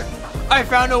book. I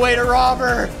found a way to rob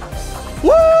her!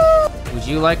 Woo! Would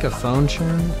you like a phone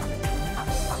charm?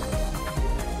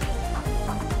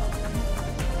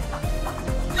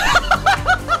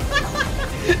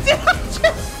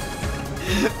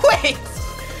 Wait!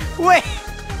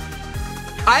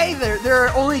 There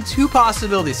are only 2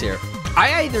 possibilities here.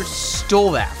 I either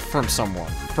stole that from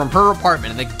someone, from her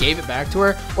apartment, and then gave it back to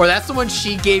her, or that's the one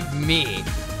she gave me,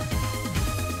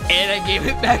 and I gave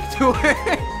it back to her.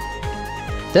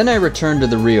 Then I returned to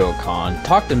the Ryokan,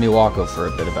 talked to Miwako for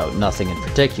a bit about nothing in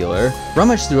particular,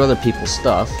 rummaged through other people's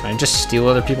stuff. Can I just steal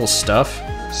other people's stuff?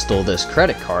 Stole this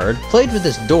credit card, played with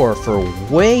this door for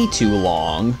way too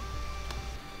long.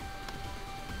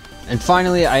 And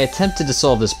finally, I attempted to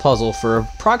solve this puzzle for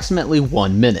approximately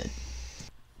 1 minute.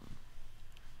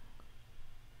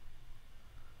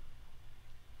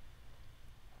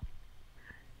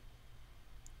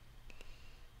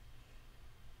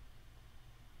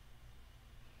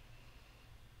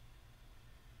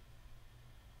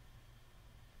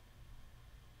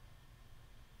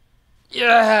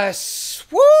 Yes!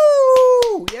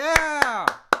 Woo! Yeah!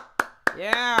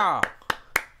 Yeah!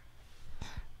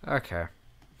 Okay.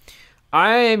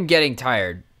 I am getting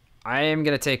tired. I am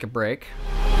gonna take a break.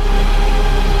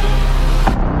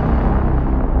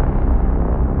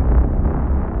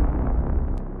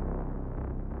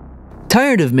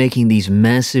 Tired of making these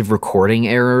massive recording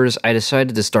errors, I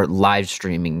decided to start live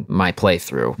streaming my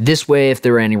playthrough. This way, if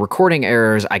there were any recording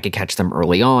errors, I could catch them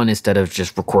early on instead of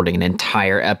just recording an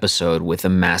entire episode with a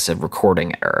massive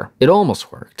recording error. It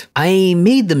almost worked. I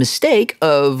made the mistake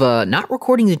of not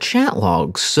recording the chat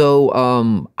logs,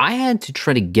 so I had to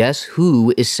try to guess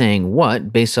who is saying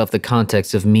what based off the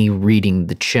context of me reading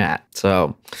the chat.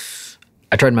 So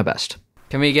I tried my best.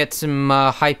 Can we get some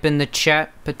hype in the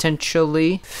chat,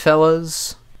 potentially,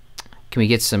 fellas? Can we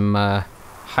get some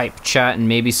hype chat and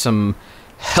maybe some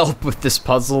help with this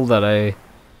puzzle that I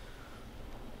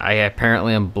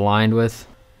apparently am blind with?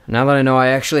 Now that I know I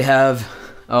actually have...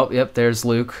 Oh, yep, there's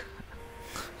Luke.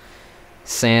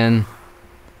 Saying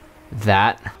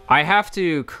that. I have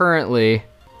to currently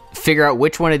figure out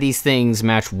which one of these things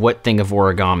match what thing of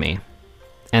origami.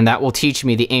 And that will teach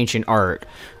me the ancient art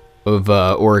of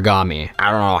origami.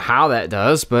 I don't know how that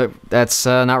does, but that's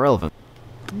not relevant.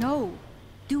 No,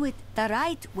 do it the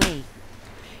right way.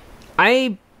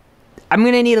 I'm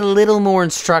gonna need a little more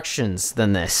instructions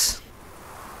than this.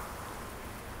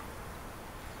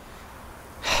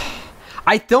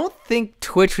 I don't think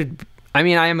Twitch would... I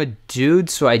mean, I am a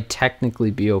dude, so I'd technically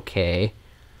be okay.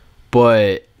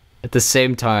 But at the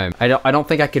same time, I don't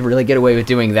think I could really get away with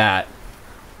doing that.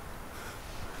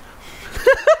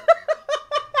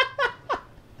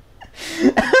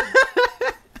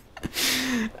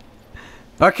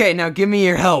 Okay, now give me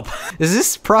your help. Is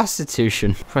this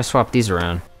prostitution? If I swap these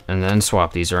around. and then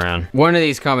swap these around. One of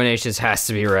these combinations has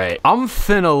to be right. I'm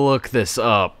finna look this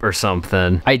up or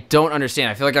something. I don't understand.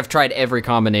 I feel like I've tried every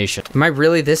combination. Am I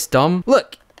really this dumb?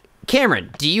 Look,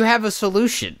 Cameron, do you have a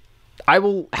solution? I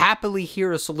will happily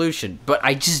hear a solution, but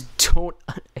I just don't...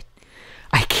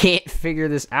 I can't figure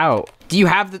this out. Do you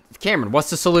have the... Cameron, what's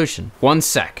the solution? 1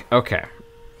 sec. Okay.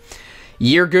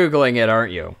 You're Googling it,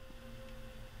 aren't you?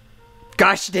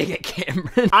 Gosh dang it,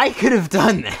 Cameron. I could have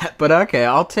done that, but okay,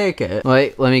 I'll take it.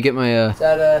 Wait, let me get my, Is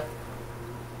that,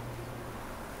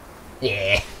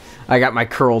 Yeah. I got my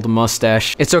curled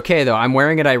mustache. It's okay, though. I'm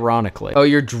wearing it ironically. Oh,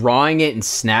 you're drawing it in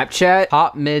Snapchat?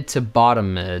 Top mid to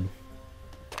bottom mid.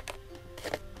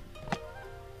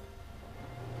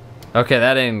 Okay,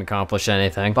 that didn't accomplish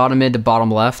anything. Bottom mid to bottom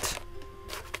left.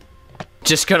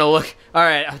 Just gonna look. All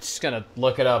right, I'm just gonna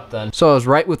look it up then. So I was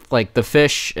right with like the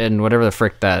fish and whatever the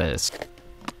frick that is.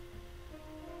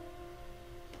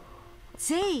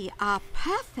 They are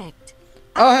perfect.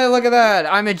 Oh, hey, look at that.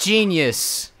 I'm a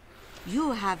genius.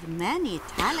 You have many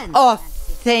talents. Oh,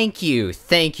 thank you.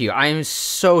 Thank you. I'm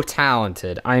so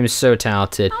talented. I'm so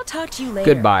talented. I'll talk to you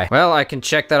later. Goodbye. Well, I can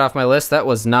check that off my list. That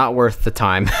was not worth the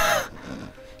time.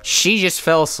 She just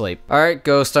fell asleep. All right,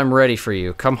 Ghost, I'm ready for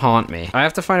you. Come haunt me. I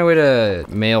have to find a way to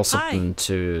mail something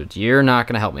to... You're not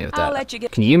gonna help me with that. I'll let you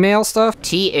get... Can you mail stuff?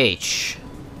 TH.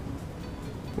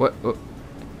 What?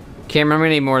 Cameron, I'm gonna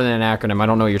need more than an acronym. I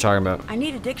don't know what you're talking about. I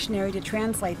need a dictionary to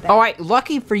translate that. Oh,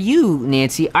 lucky for you,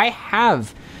 Nancy, I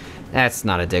have... That's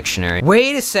not a dictionary.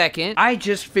 Wait a second. I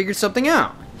just figured something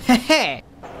out. Heh.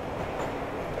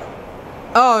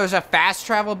 Oh, there's a fast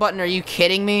travel button. Are you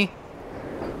kidding me?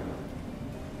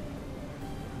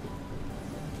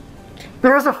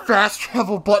 There was a fast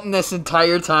travel button this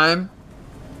entire time.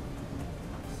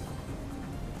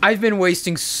 I've been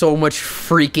wasting so much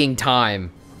freaking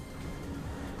time.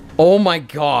 Oh my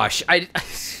gosh. I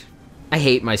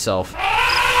hate myself.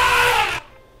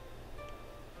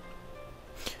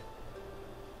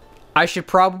 I should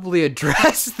probably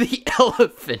address the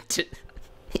elephant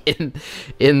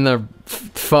in the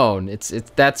phone.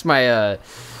 That's my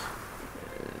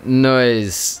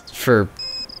noise for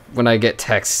when I get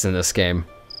texts in this game.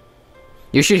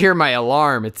 You should hear my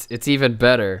alarm. It's even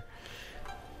better.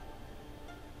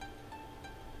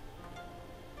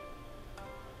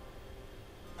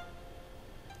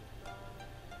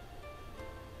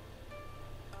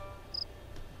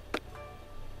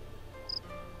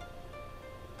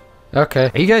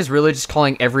 Okay. Are you guys really just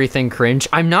calling everything cringe?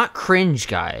 I'm not cringe,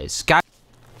 guys.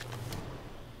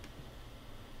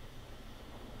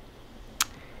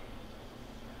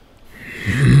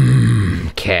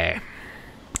 Okay.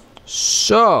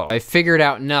 So, I figured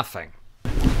out nothing.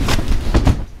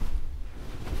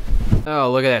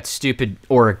 Oh, look at that stupid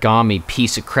origami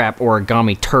piece of crap,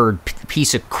 origami turd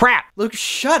piece of crap. Look,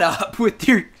 shut up with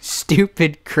your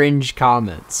stupid cringe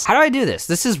comments. How do I do this?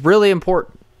 This is really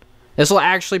important. This will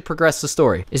actually progress the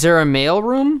story. Is there a mail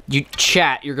room? You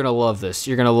chat, you're gonna love this.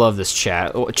 You're gonna love this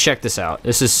chat. Oh, check this out.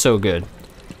 This is so good.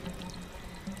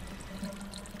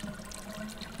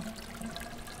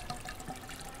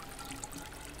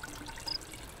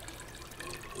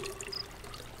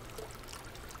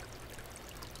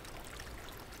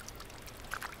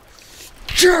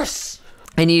 Yes!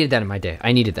 I needed that in my day.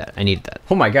 I needed that. I needed that.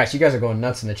 Oh my gosh, you guys are going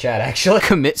nuts in the chat, actually.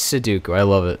 Commit Sudoku. I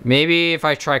love it. Maybe if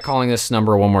I try calling this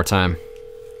number one more time.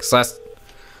 Because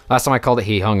last time I called it,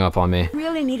 he hung up on me. I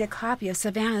really need a copy of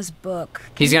Savannah's book.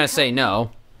 He's gonna say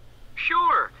no.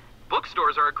 Sure.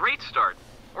 Bookstores are a great start.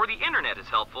 Or the internet is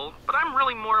helpful, but I'm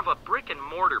really more of a brick and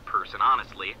mortar person,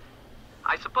 honestly.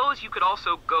 I suppose you could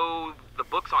also go the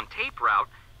books on tape route.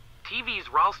 TV's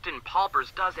Ralston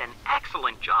Palpers does an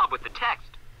excellent job with the text.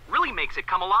 Really makes it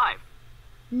come alive.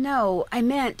 No, I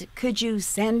meant, could you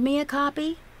send me a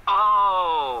copy?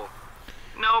 Oh.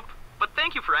 Nope, but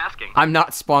thank you for asking. I'm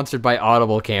not sponsored by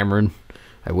Audible, Cameron.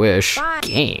 I wish. Bye.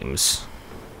 Games.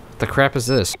 What the crap is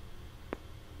this?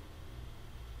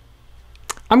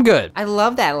 I'm good. I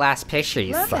love that last picture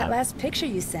you sent. Love that last picture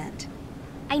you sent.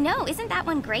 I know, isn't that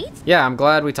one great? Yeah, I'm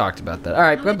glad we talked about that.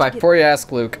 Alright, goodbye. Before you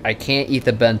ask Luke, I can't eat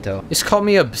the bento. Just call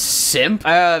me a simp?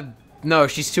 No,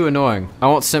 she's too annoying. I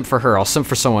won't simp for her, I'll simp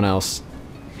for someone else.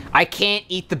 I can't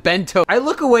eat the bento. I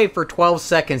look away for 12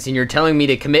 seconds and you're telling me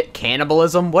to commit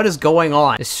cannibalism? What is going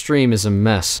on? This stream is a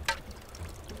mess.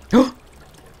 Can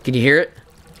you hear it?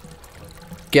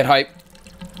 Get hype.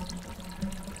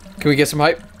 Can we get some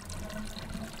hype?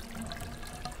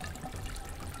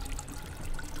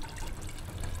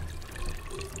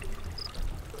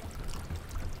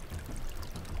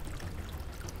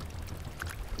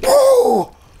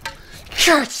 Woo!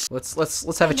 Yes!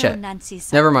 Let's have a chat. Nancy,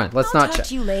 Never mind. Let's not I'll chat. talk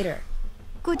to you later.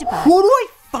 Goodbye. Who do I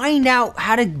find out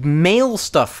how to mail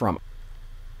stuff from.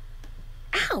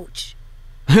 Ouch.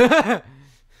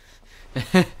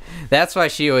 That's why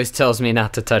she always tells me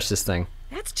not to touch this thing.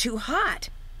 That's too hot.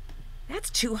 That's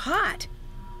too hot.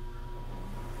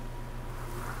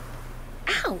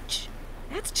 Ouch.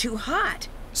 That's too hot.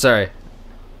 Sorry. I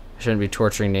shouldn't be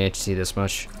torturing Nancy this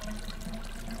much.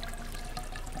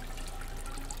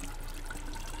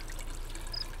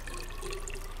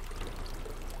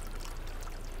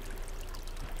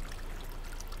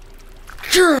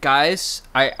 Guys,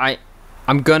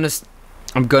 I'm gonna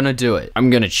do it. I'm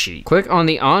gonna cheat. Click on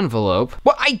the envelope.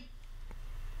 What?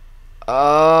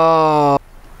 Oh.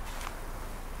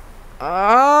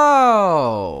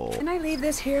 Can I leave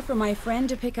this here for my friend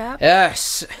to pick up?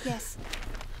 Yes. Yes.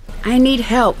 I need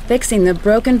help fixing the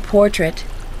broken portrait.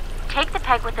 Take the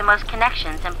peg with the most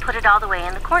connections and put it all the way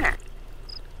in the corner.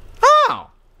 Oh!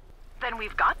 Then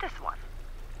we've got this one.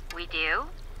 We do?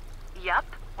 Yep.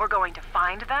 We're going to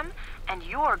find them, and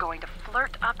you're going to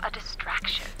flirt up a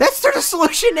distraction. That's the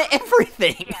solution to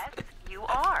everything! Yes, you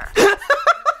are.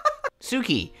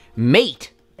 Suki,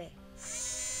 mate!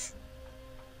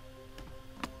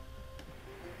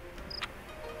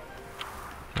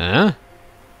 Huh?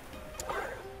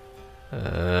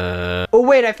 Oh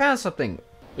wait, I found something.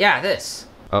 Yeah, this.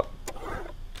 Oh.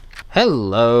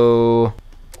 Hello.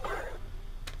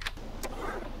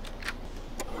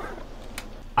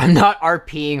 I'm not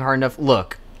RPing hard enough.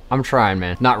 Look, I'm trying,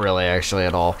 man. Not really, actually,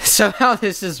 at all. Somehow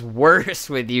this is worse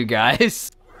with you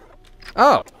guys.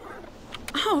 Oh.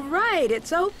 All right,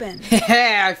 it's open.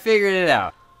 Hey, I figured it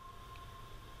out.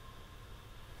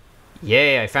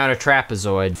 Yay, I found a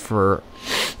trapezoid. For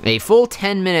a full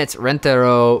 10 minutes,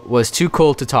 Rentaro was too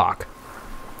cold to talk.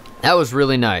 That was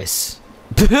really nice.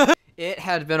 It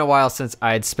had been a while since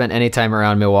I'd spent any time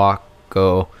around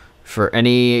Milwaukee.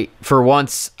 For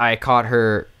once, I caught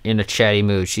her in a chatty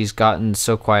mood. She's gotten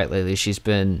so quiet lately. She's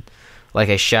been like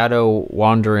a shadow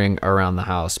wandering around the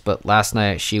house. But last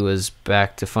night, she was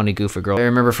back to funny goofa girl I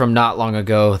remember from not long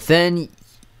ago. Then,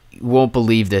 you won't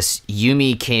believe this,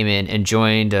 Yumi came in and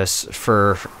joined us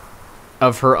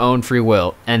of her own free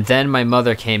will. And then my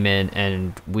mother came in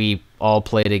and we all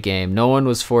played a game. No one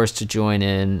was forced to join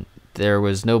in. There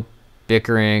was no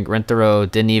bickering. Rentaro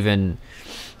didn't even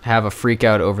have a freak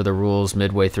out over the rules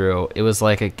midway through. It was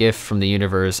like a gift from the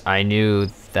universe. I knew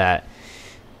that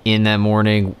in that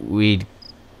morning we'd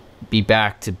be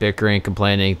back to bickering,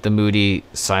 complaining, the moody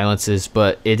silences,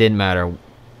 but it didn't matter.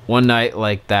 One night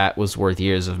like that was worth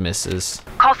years of misses.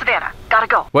 Call Savannah. Gotta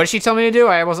go. What did she tell me to do?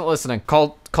 I wasn't listening.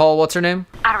 Call what's her name?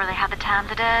 I don't really have the time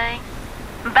today.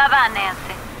 Bye-bye,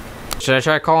 Nancy. Should I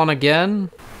try calling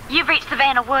again? You've reached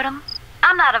Savannah Woodham.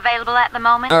 I'm not available at the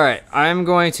moment. Alright, I'm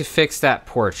going to fix that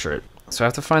portrait. So I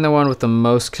have to find the one with the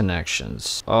most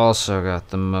connections. Also got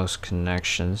the most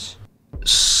connections.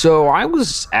 So I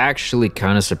was actually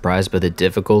kind of surprised by the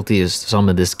difficulty of some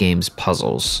of this game's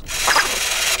puzzles.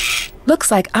 Looks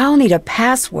like I'll need a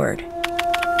password.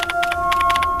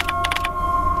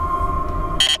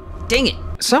 Dang it!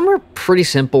 Some are pretty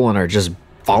simple and are just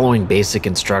following basic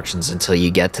instructions until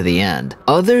you get to the end.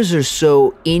 Others are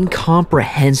so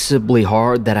incomprehensibly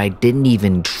hard that I didn't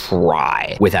even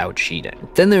try without cheating.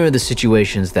 Then there are the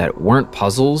situations that weren't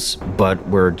puzzles, but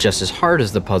were just as hard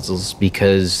as the puzzles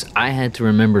because I had to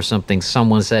remember something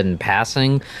someone said in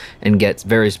passing and get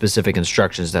very specific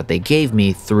instructions that they gave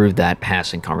me through that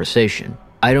passing conversation.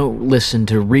 I don't listen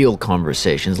to real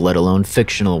conversations, let alone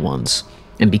fictional ones.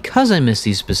 And because I missed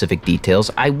these specific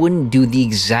details, I wouldn't do the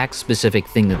exact specific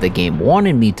thing that the game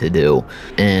wanted me to do,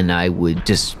 and I would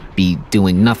just be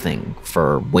doing nothing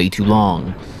for way too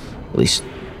long. At least,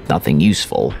 nothing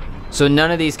useful. So none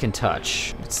of these can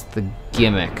touch. It's the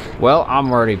gimmick. Well,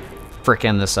 I'm already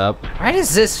fricking this up. Why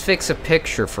does this fix a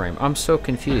picture frame? I'm so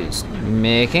confused.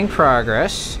 Making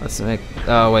progress. Let's make...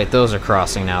 Oh, wait, those are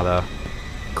crossing now, though.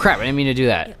 Crap, I didn't mean to do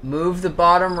that. Move the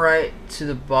bottom right to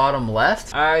the bottom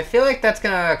left. I feel like that's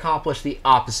gonna accomplish the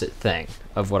opposite thing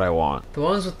of what I want. The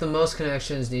ones with the most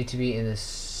connections need to be in the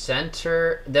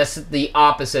center. That's the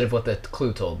opposite of what the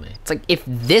clue told me. It's like, if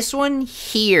this one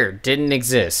here didn't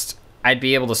exist, I'd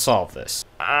be able to solve this.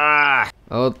 Ah!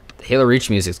 Oh, Halo Reach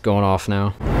music's going off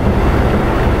now.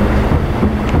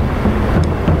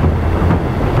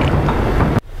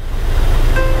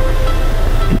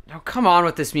 Come on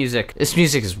with this music. This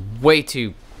music is way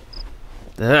too...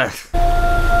 Ugh.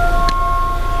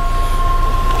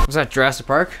 Was that Jurassic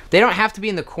Park? They don't have to be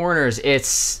in the corners.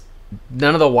 It's...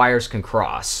 None of the wires can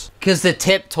cross. Because the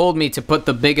tip told me to put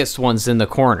the biggest ones in the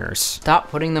corners. Stop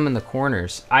putting them in the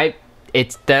corners.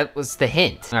 That was the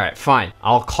hint. Alright, fine.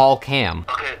 I'll call Cam.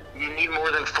 Okay, you need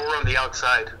more than 4 on the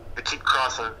outside. They keep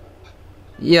crossing.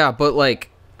 Yeah, but like,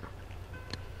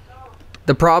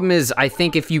 the problem is, I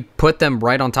think if you put them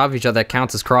right on top of each other, that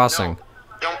counts as crossing.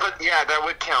 Don't put. Yeah, that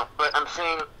would count. But I'm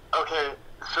saying, okay.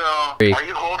 So, are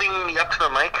you holding me up to the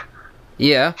mic?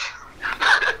 Yeah.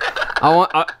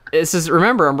 This is.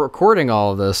 Remember, I'm recording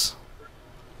all of this.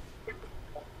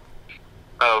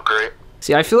 Oh, great.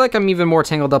 See, I feel like I'm even more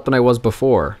tangled up than I was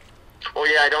before. Well,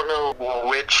 yeah, I don't know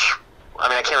which. I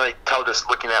mean, I can't really tell just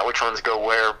looking at which ones go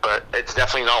where, but it's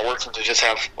definitely not working to just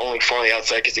have only 4 on the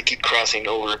outside because they keep crossing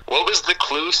over. What was the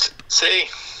clues say?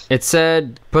 It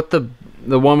said, put the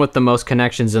one with the most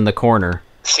connections in the corner.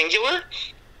 Singular?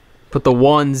 Put the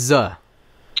ones. Oh,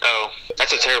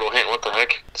 that's a terrible hint. What the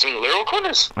heck? Does it mean literal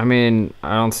corners? I mean,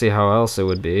 I don't see how else it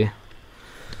would be.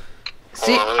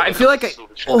 See, I feel like I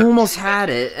almost had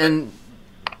it, and...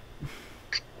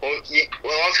 Well, a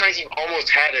lot of times you almost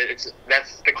had it.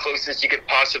 That's the closest you could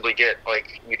possibly get.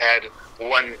 Like, you had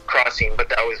one crossing, but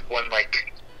that was one,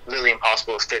 like, really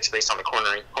impossible to stitch based on the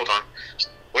cornering. Hold on.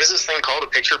 What is this thing called? A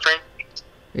picture frame?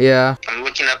 Yeah. I'm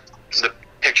looking up the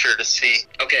picture to see.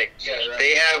 Okay,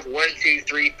 they have 1, 2,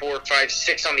 3, 4, 5,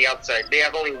 6 on the outside. They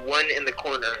have only 1 in the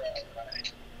corner.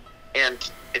 And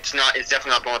it's definitely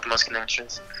not the one with the most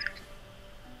connections.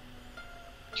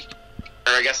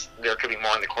 Or I guess there could be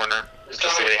more in the corner. It's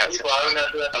just the way they have it.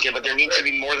 Okay, but there needs to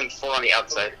be more than 4 on the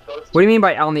outside. What do you mean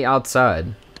by on the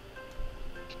outside?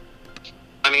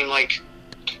 I mean, like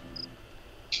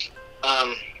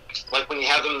when you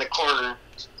have them in the corner,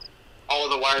 all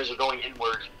of the wires are going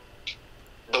inward.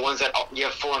 The ones that you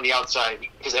have 4 on the outside,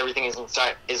 because everything is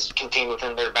contained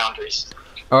within their boundaries.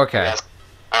 Okay. Yes.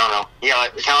 I don't know. Yeah,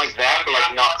 like, kind of like that, but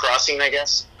like not crossing, I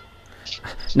guess.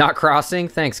 Not crossing?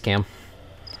 Thanks, Cam.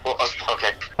 Well,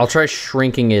 okay. I'll try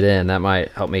shrinking it in. That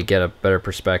might help me get a better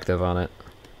perspective on it.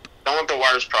 Don't want the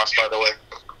wires crossed, by the way.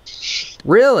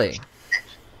 Really?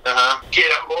 Uh-huh.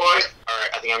 Get up, boy!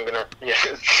 Alright, I think I'm gonna... Yeah.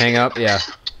 Hang up? Yeah.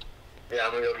 Yeah,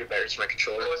 I'm gonna go get better to my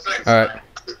controller. Alright.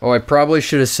 Oh, I probably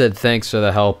should have said thanks for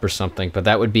the help or something, but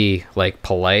that would be, like,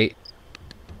 polite.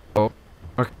 Oh.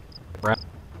 Okay.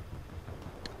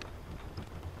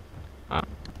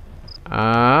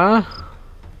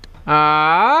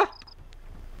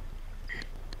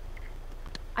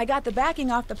 I got the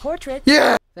backing off the portrait.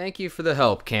 Yeah! Thank you for the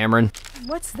help, Cameron.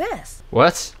 What's this?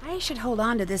 What? I should hold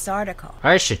on to this article.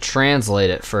 I should translate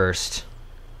it first.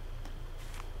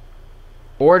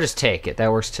 Or just take it.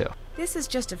 That works too. This is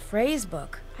just a phrase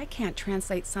book. I can't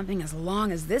translate something as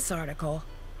long as this article.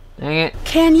 Dang it.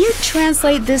 Can you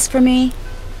translate this for me?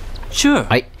 Sure.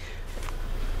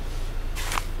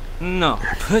 No,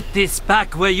 put this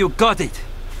back where you got it.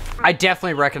 I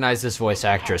definitely recognize this voice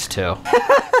actress too.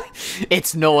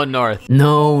 It's Nolan North.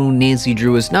 No, Nancy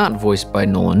Drew is not voiced by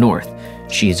Nolan North.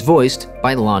 She is voiced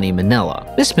by Lonnie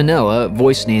Minella. Miss Minella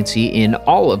voiced Nancy in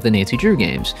all of the Nancy Drew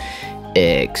games,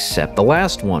 except the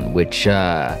last one, which,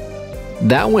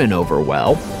 that went over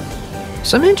well.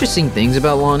 Some interesting things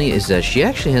about Lonnie is that she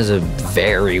actually has a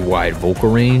very wide vocal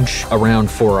range,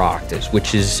 around 4 octaves,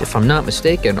 which is, if I'm not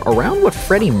mistaken, around what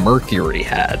Freddie Mercury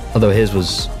had, although his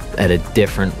was at a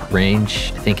different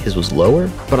range. I think his was lower.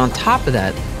 But on top of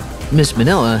that, Miss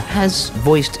Minella has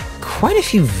voiced quite a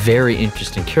few very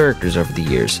interesting characters over the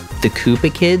years. The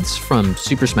Koopa Kids from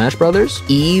Super Smash Bros.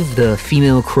 Eve, the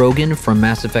female Krogan from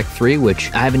Mass Effect 3,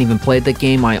 which I haven't even played that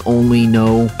game. I only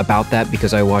know about that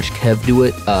because I watched Kev do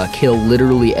it, kill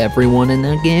literally everyone in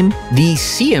that game. The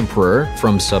Sea Emperor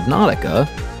from Subnautica,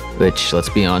 which, let's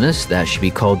be honest, that should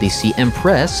be called the Sea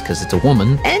Empress because it's a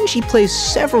woman. And she plays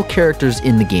several characters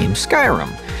in the game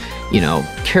Skyrim. You know,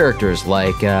 characters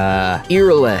like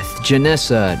Irileth,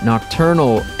 Janessa,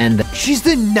 Nocturnal, and she's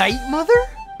the Night Mother?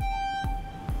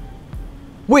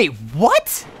 Wait,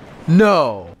 what?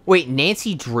 No. Wait,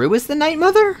 Nancy Drew is the Night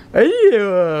Mother? I need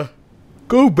to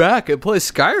go back and play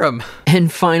Skyrim.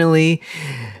 And finally,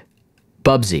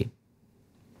 Bubsy.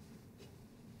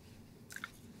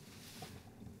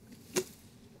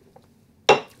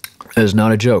 That is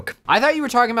not a joke. I thought you were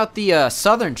talking about the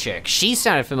Southern chick. She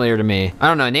sounded familiar to me. I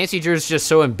don't know, Nancy Drew's just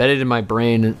so embedded in my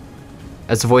brain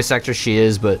as the voice actor she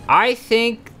is, but I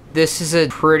think this is a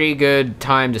pretty good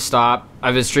time to stop.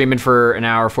 I've been streaming for an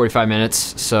hour, 45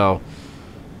 minutes, so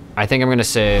I think I'm gonna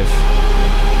save.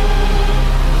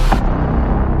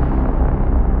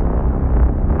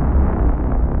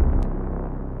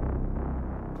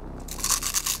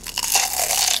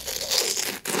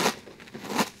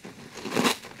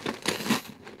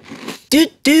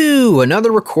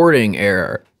 Another recording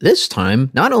error. This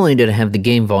time, not only did I have the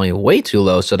game volume way too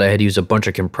low so that I had to use a bunch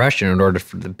of compression in order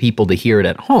for the people to hear it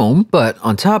at home, but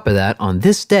on top of that, on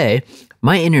this day,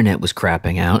 my internet was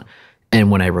crapping out,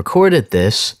 and when I recorded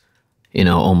this,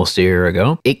 almost a year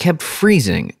ago, it kept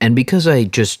freezing. And because I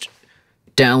just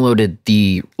downloaded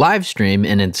the live stream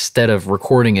and instead of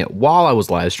recording it while I was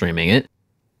live streaming it,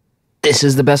 this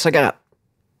is the best I got.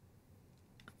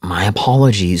 My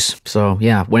apologies. So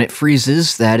yeah, when it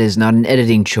freezes, that is not an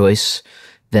editing choice.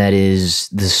 That is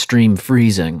the stream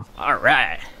freezing. All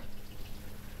right.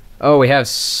 Oh, we have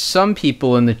some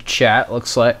people in the chat,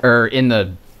 looks like, or in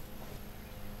the...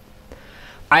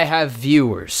 I have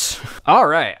viewers. All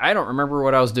right, I don't remember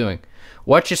what I was doing.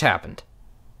 What just happened?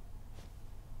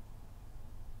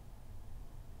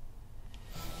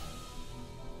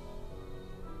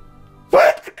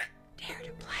 What? Dare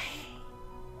to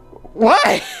play.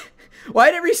 Why?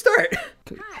 Why did it restart?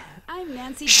 Hi, I'm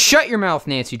Nancy. Shut your mouth,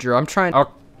 Nancy Drew. I'm trying. Oh,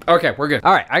 okay, we're good.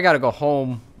 All right, I gotta go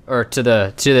home or to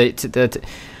the.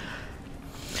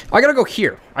 I gotta go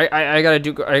here. I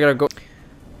gotta go.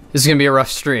 This is gonna be a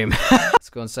rough stream. Let's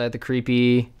go inside the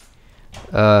creepy,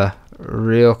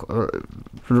 Rio.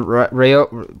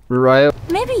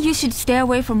 Maybe you should stay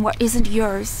away from what isn't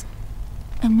yours.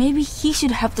 And maybe he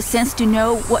should have the sense to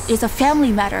know what is a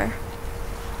family matter.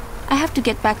 I have to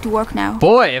get back to work now.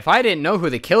 Boy, if I didn't know who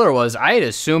the killer was, I'd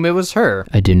assume it was her.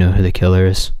 I do know who the killer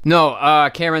is. No,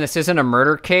 Cameron, this isn't a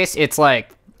murder case. It's like,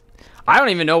 I don't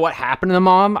even know what happened to the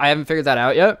mom. I haven't figured that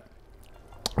out yet.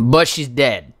 But she's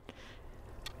dead.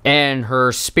 And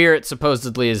her spirit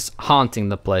supposedly is haunting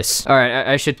the place. All right,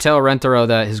 I should tell Rentaro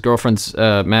that his girlfriend's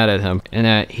mad at him and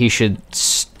that he should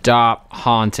stop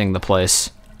haunting the place.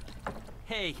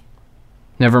 Hey.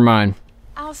 Never mind.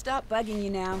 I'll stop bugging you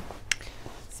now.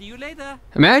 See you later.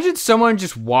 Imagine someone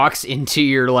just walks into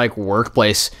your like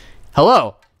workplace.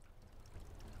 Hello.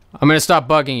 I'm gonna stop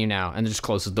bugging you now, and just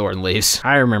close the door and leaves.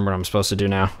 I remember what I'm supposed to do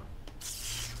now.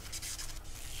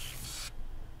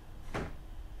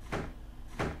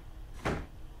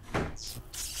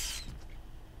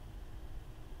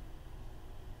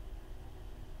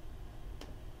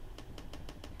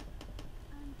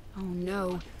 Oh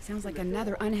no, sounds like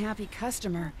another unhappy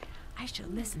customer. I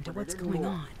should listen to what's going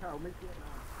on.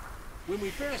 When we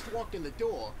first walked in the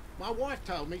door, my wife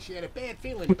told me she had a bad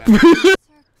feeling about it. Sir,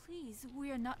 please,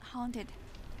 we are not haunted.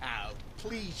 Oh,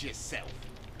 please yourself.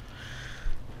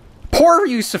 Poor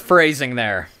use of phrasing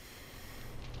there.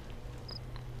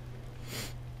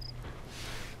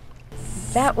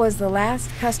 That was the last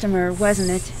customer,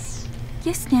 wasn't it?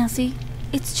 Yes, Nancy.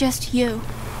 It's just you.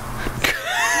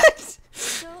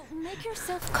 So make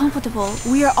yourself comfortable.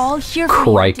 We are all here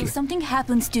for you until something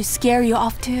happens to scare you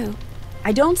off too.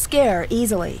 I don't scare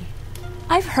easily.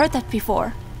 I've heard that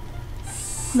before.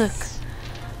 Look,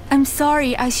 I'm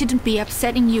sorry I shouldn't be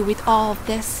upsetting you with all of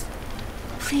this.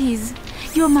 Please,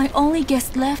 you're my only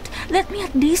guest left. Let me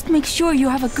at least make sure you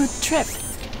have a good trip.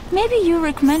 Maybe you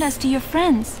recommend us to your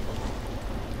friends.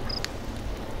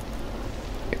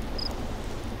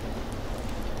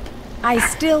 I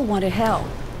still want to help.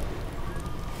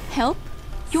 Help?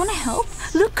 You want to help?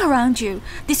 Look around you.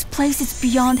 This place is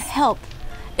beyond help.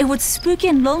 It was spooky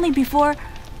and lonely before.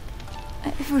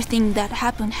 Everything that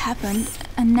happened,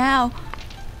 and now...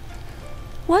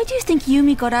 Why do you think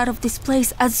Yumi got out of this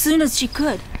place as soon as she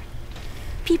could?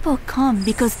 People come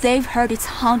because they've heard it's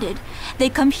haunted. They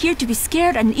come here to be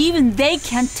scared, and even they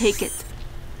can't take it.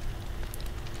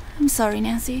 I'm sorry,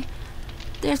 Nancy.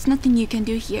 There's nothing you can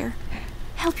do here.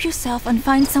 Help yourself and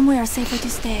find somewhere safer to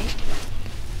stay.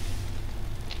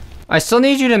 I still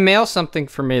need you to mail something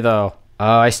for me, though.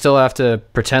 I still have to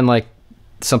pretend like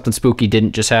something spooky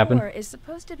didn't just happen. 4 is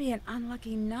supposed to be an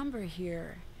unlucky number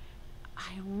here.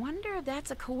 I wonder if that's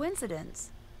a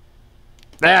coincidence.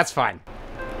 That's fine.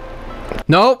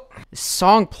 Nope. This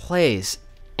song plays,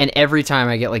 and every time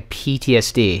I get like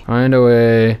PTSD. Find a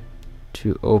way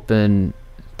to open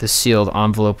the sealed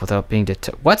envelope without being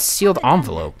detected. What's sealed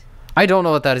envelope? I don't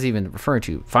know what that is even referring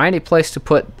to. Find a place to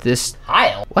put this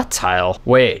tile. What tile?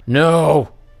 Wait,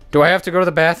 no. Do I have to go to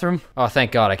the bathroom? Oh,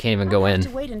 thank God, I can't even go in. To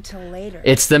wait until later.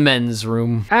 It's the men's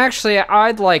room. Actually,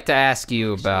 I'd like to ask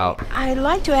you about... I'd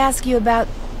like to ask you about...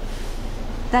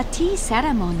 The tea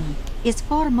ceremony is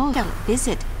foremost a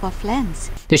visit for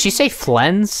friends. Did she say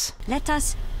flens? Let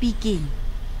us begin.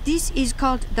 This is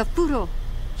called the furo.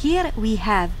 Here we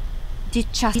have the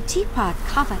teapot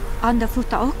covered on the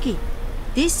futaoki.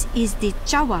 This is the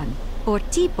chawan, or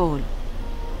tea bowl.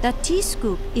 The tea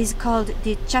scoop is called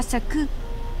the chasaku.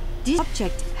 This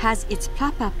object has its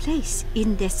proper place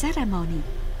in the ceremony.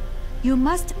 You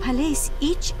must place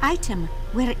each item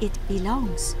where it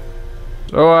belongs.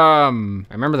 Oh, I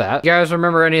remember that. You guys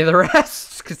remember any of the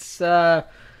rest? Cause,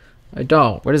 I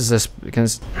don't. What is this?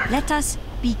 Because Let us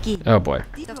begin. oh boy.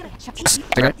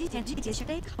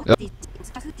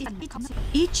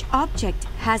 Each object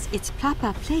has its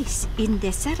proper place in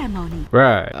the ceremony.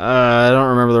 Right. I don't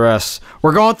remember the rest.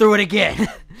 We're going through it again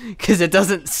because it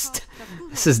doesn't.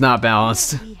 This is not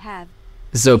balanced. We have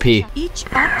This is OP. each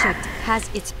object has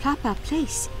its proper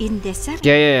place in the ceremony.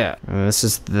 Yeah. This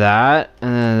is that,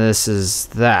 and then this is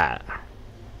that.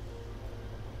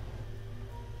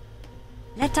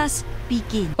 Let us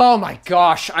begin. Oh my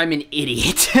gosh, I'm an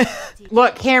idiot.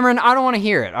 Look, Cameron, I don't want to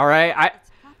hear it. All right,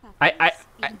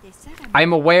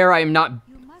 I'm aware I am not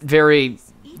very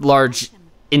large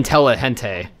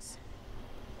intelligente.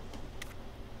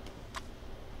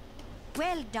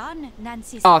 Well done,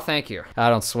 Nancy. Oh, thank you. I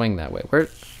don't swing that way. Where?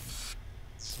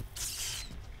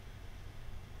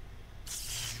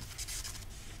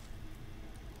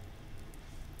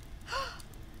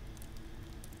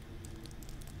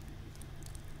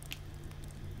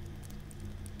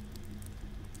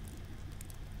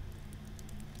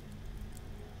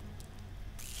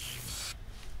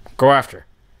 Go after.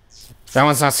 That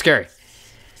one's not scary.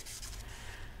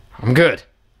 I'm good.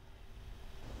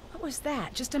 What was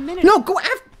that? Just a minute. No, go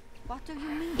after. What do you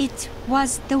mean? It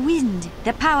was the wind,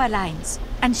 the power lines,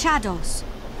 and shadows.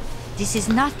 This is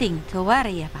nothing to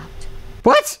worry about.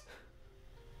 What?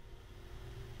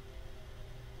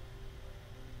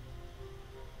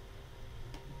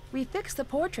 We fixed the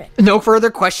portrait. No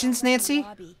further questions, Nancy?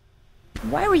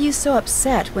 Why were you so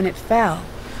upset when it fell?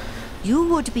 You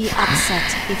would be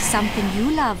upset if something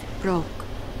you love broke.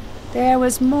 There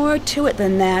was more to it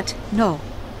than that. No,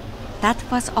 that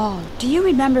was all. Do you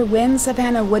remember when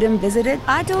Savannah Woodham visited?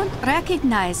 I don't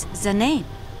recognize the name.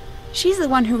 She's the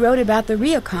one who wrote about the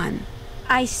Ryokon.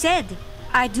 I said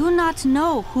I do not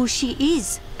know who she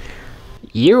is.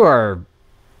 You are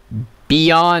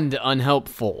beyond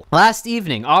unhelpful. Last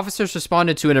evening, officers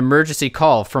responded to an emergency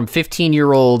call from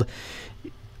 15-year-old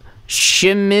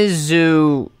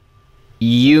Shimizu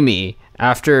Yumi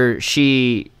after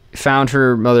she found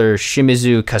her mother,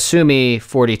 Shimizu Kasumi,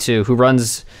 42, who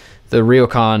runs the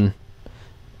Ryokon,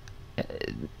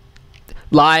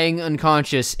 lying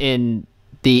unconscious in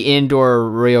the indoor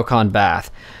Ryokon bath.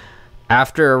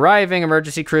 After arriving,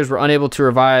 emergency crews were unable to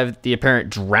revive the apparent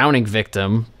drowning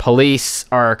victim. Police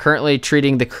are currently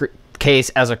treating the case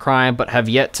as a crime, but have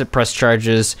yet to press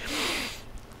charges.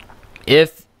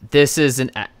 If this is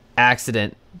an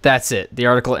accident, that's it. The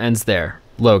article ends there.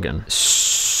 Logan.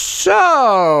 So,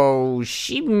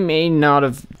 she may not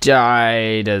have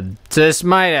died. This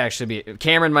might actually be...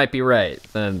 Cameron might be right.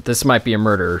 This might be a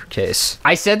murder case.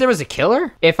 I said there was a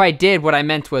killer? If I did, what I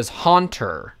meant was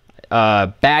Haunter.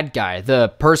 Bad guy. The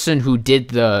person who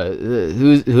did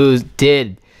who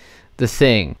did the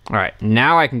thing. All right,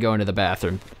 now I can go into the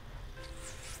bathroom.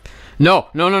 No,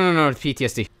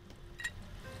 PTSD.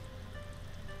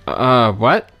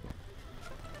 What?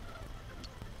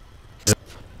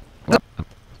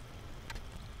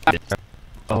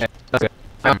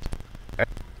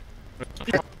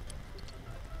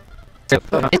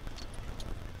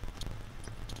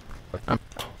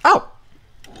 Oh!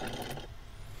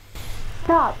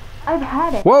 Stop. I've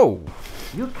had it. Whoa!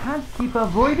 You can't keep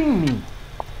avoiding me.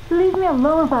 Leave me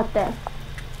alone about this.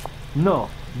 No,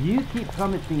 you keep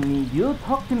promising me you'll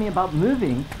talk to me about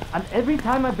moving, and every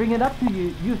time I bring it up to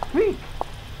you, you freak.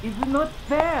 It's not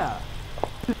fair.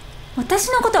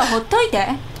 私のことはほっといて。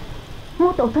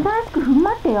もっとおとなしく踏ん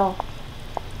張ってよ。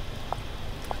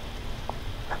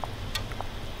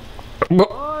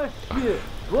Oh shoot!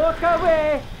 Walk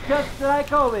away, just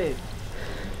like always.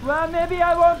 Well, maybe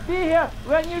I won't be here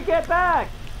when you get back.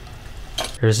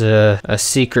 There's a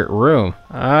secret room.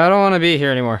 I don't want to be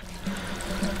here anymore.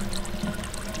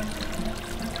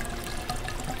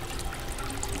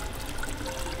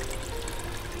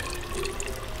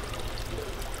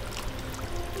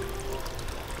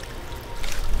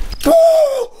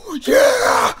 Oh,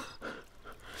 yeah!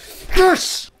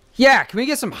 Yes! Yeah, can we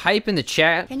get some hype in the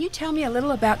chat? Can you tell me a little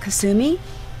about Kasumi?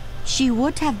 She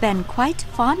would have been quite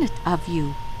fond of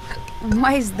you.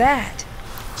 Why is that?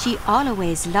 She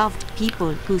always loved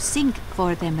people who think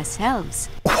for themselves.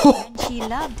 And she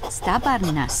loved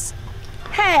stubbornness.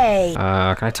 Hey!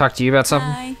 Can I talk to you about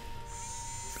something? Hi.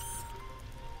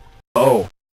 Oh.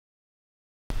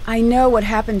 I know what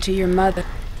happened to your mother.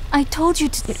 I told you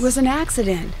to... It was an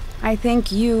accident. I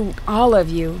think you, all of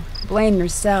you, blame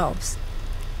yourselves.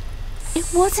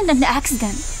 It wasn't an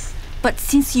accident. But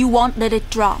since you won't let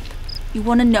it drop, you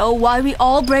want to know why we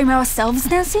all blame ourselves,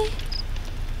 Nancy?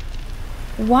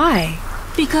 Why?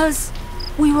 Because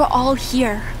we were all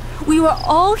here. We were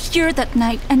all here that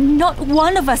night and not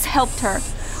one of us helped her.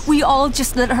 We all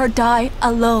just let her die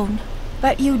alone.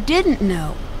 But you didn't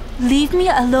know. Leave me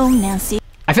alone, Nancy.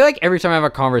 I feel like every time I have a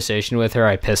conversation with her,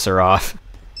 I piss her off.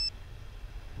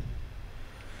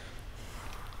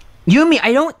 You and me,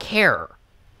 I don't care.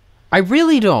 I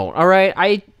really don't, alright?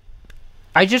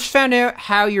 I just found out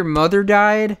how your mother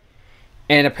died,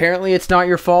 and apparently it's not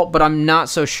your fault, but I'm not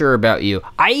so sure about you.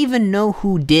 I even know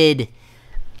who did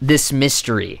this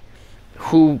mystery.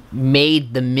 Who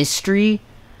made the mystery.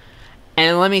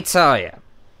 And let me tell you,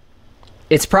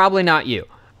 it's probably not you.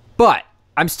 But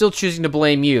I'm still choosing to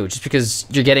blame you just because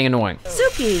you're getting annoying.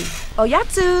 Suki,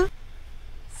 Oyatsu.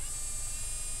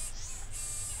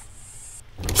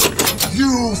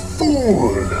 You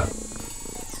fool!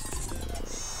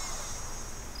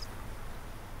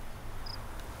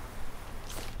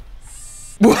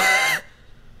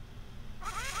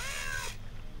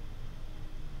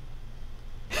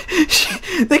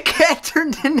 The cat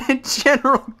turned into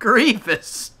General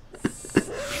Grievous.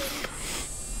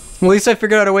 At least I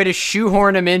figured out a way to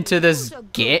shoehorn him into this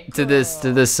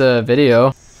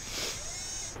video.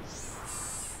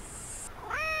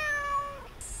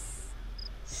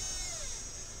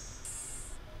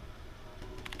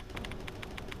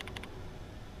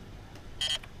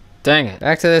 Dang it.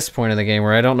 Back to this point of the game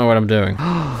where I don't know what I'm doing.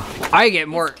 I get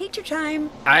more. It's teacher time.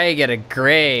 I get a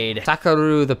grade.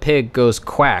 Sakaru the pig goes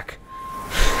quack.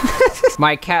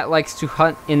 My cat likes to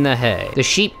hunt in the hay. The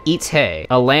sheep eats hay.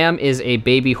 A lamb is a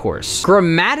baby horse.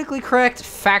 Grammatically correct,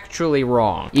 factually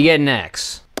wrong. You get an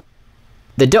X.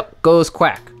 The duck goes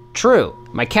quack. True.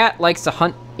 My cat likes to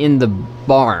hunt in the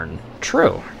barn.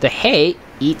 True. The hay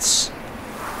eats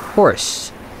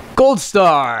horse. Gold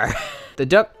star. The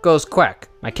duck goes quack.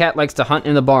 My cat likes to hunt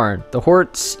in the barn. The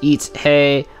horse eats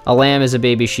hay. A lamb is a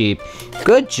baby sheep.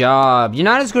 Good job. You're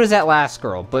not as good as that last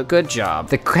girl, but good job.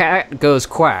 The cat goes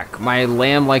quack. My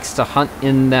lamb likes to hunt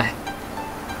in the...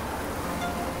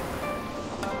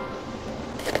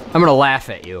 I'm gonna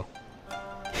laugh at you.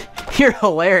 You're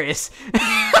hilarious.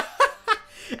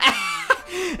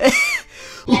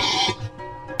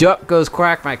 Duck goes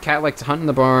quack. My cat likes to hunt in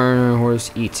the barn.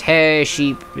 Horse eats hay.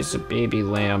 Sheep is a baby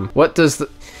lamb. What does the...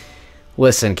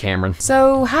 Listen, Cameron.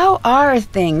 So how are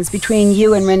things between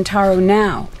you and Rentaro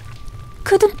now?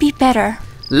 Couldn't be better.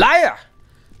 Liar!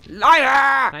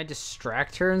 Liar! Can I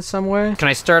distract her in some way? Can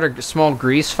I start a small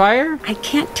grease fire? I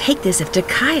can't take this if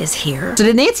Takai is here. So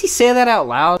did Nancy say that out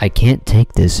loud? I can't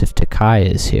take this if Takai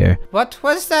is here. What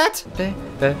was that?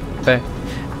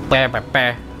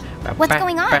 What's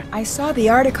going on? I saw the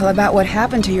article about what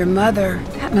happened to your mother.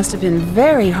 That must have been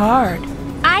very hard.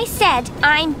 I said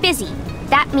I'm busy.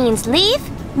 That means leave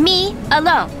me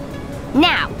alone.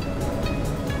 Now.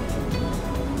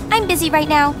 I'm busy right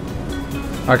now.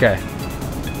 Okay.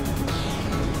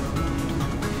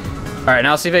 Alright,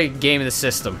 now see if I can game the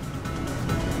system.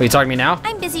 Are you talking to me now?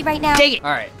 I'm busy right now. Take it!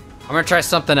 Alright, I'm gonna try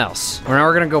something else. Now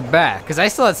we're gonna go back, because I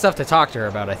still had stuff to talk to her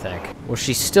about, I think. Will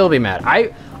she still be mad?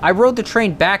 I rode the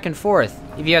train back and forth.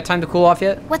 Have you had time to cool off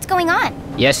yet? What's going on?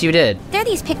 Yes, you did. There are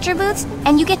these picture booths,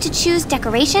 and you get to choose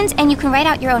decorations, and you can write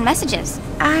out your own messages.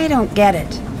 I don't get it.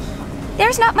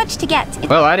 There's not much to get.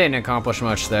 Well, I didn't accomplish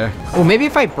much there. Oh, maybe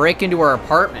if I break into her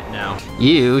apartment now.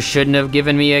 You shouldn't have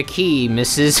given me a key,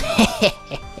 Mrs.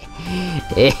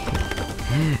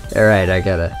 Alright, I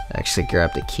gotta actually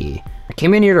grab the key. I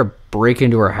came in here to break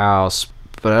into her house,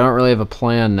 but I don't really have a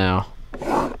plan now.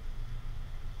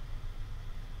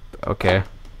 Okay.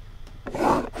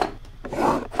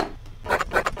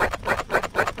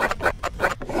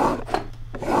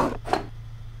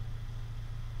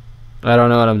 I don't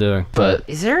know what I'm doing, but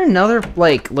is there another,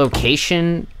 like,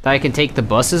 location that I can take the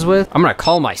buses with? I'm gonna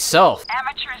call myself.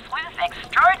 Amateur sleuth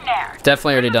extraordinaire.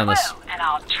 Definitely already done this. And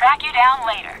I'll track you down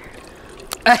later.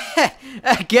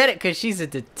 I get it, because she's a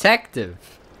detective.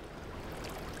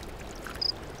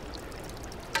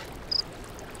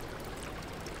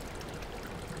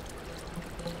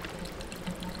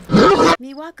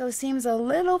 Miwako seems a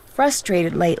little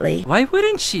frustrated lately. Why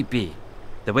wouldn't she be?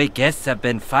 The way guests have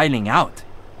been filing out.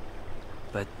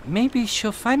 But maybe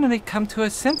she'll finally come to her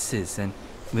senses and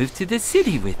move to the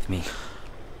city with me.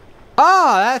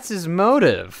 Ah, that's his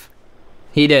motive.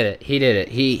 He did it. He did it.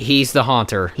 He's the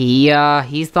haunter.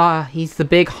 He's the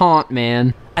big haunt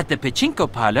man. At the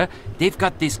pachinko parlor, they've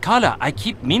got this collar I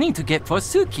keep meaning to get for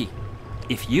Suki.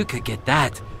 If you could get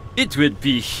that, it would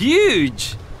be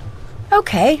huge.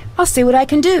 Okay, I'll see what I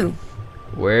can do.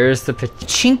 Where's the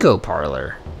pachinko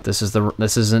parlor? This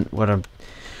isn't what I'm...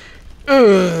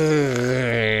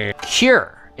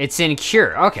 Cure. It's in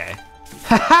Cure. Okay.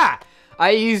 Haha! I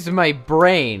used my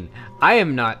brain. I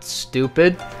am not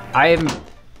stupid. I'm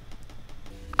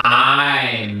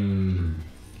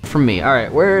from me. All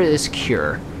right, where is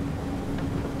Cure?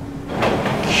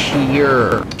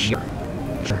 Cure.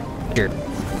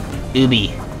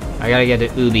 Ubi. I gotta get to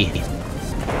Ubi.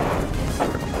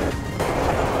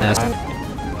 That's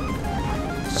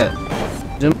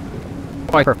Zoom.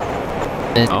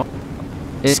 Oh.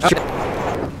 It's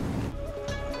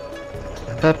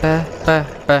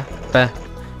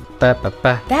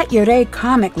That Yurei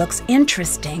comic looks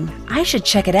interesting. I should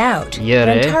check it out.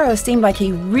 Yurei? Rentaro seemed like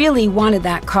he really wanted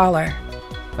that collar.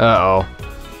 Uh-oh.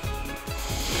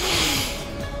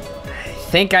 I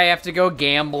think I have to go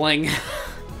gambling.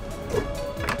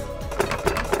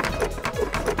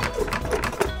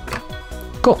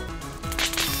 Cool.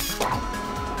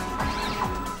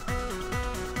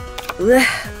 Ugh,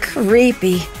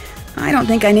 creepy. I don't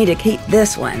think I need to keep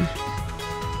this one.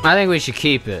 I think we should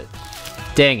keep it.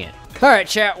 Dang it. Alright,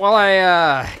 chat, while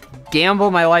I,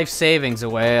 gamble my life savings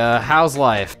away, how's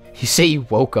life? You say you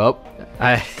woke up?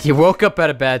 You woke up at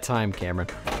a bad time, Cameron.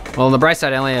 Well, on the bright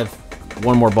side, I only have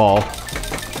one more ball.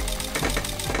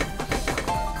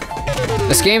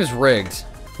 This game's rigged.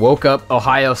 Woke up,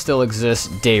 Ohio still exists,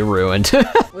 day ruined.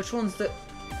 Which one's the...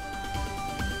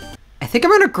 I think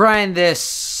I'm gonna grind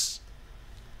this...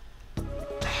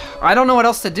 I don't know what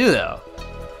else to do, though.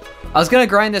 I was gonna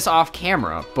grind this off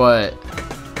camera, but...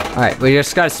 Alright, we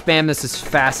just gotta spam this as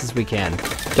fast as we can.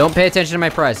 Don't pay attention to my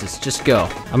prizes, just go.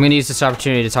 I'm gonna use this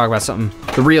opportunity to talk about something,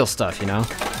 the real stuff, you know?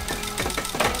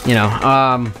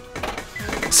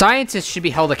 Scientists should be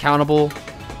held accountable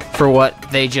for what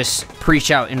they just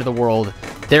preach out into the world.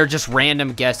 They're just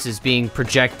random guesses being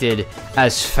projected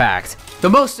as fact. The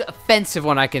most offensive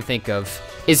one I can think of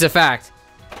is the fact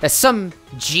that some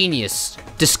genius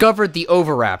discovered the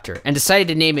Oviraptor and decided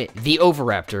to name it the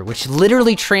Oviraptor, which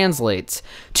literally translates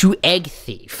to egg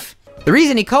thief. The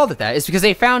reason he called it that is because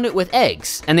they found it with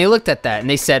eggs, and they looked at that and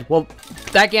they said, well,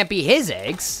 that can't be his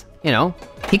eggs. You know,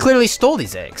 he clearly stole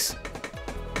these eggs.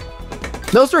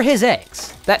 Those were his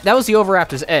eggs. That was the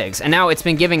Oviraptor's eggs, and now it's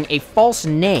been giving a false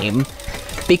name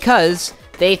because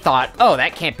they thought, oh,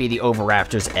 that can't be the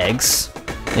Oviraptor's eggs,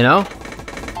 you know?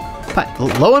 But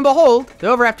lo and behold, the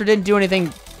Oviraptor didn't do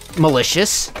anything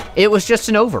malicious. It was just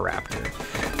an Oviraptor.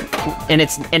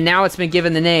 And now it's been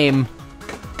given the name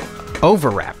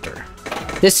Oviraptor.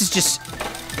 This is just,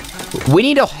 we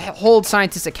need to hold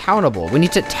scientists accountable. We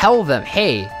need to tell them,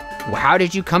 hey, how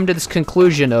did you come to this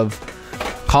conclusion of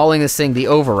calling this thing the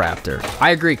Oviraptor? I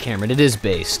agree, Cameron, it is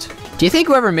based. Do you think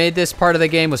whoever made this part of the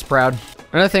game was proud?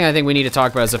 Another thing I think we need to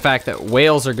talk about is the fact that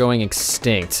whales are going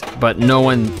extinct, but no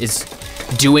one is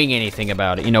doing anything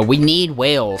about it. You know, we need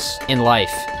whales in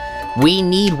life. We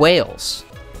need whales.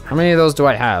 How many of those do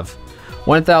I have?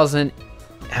 1,000.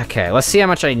 Okay, let's see how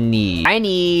much I need. I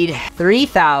need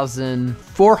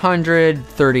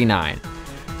 3,439.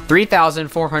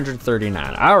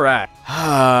 3,439. All right.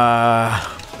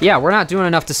 Yeah, we're not doing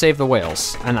enough to save the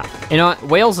whales. You know what?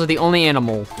 Whales are the only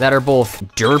animal that are both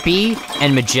derpy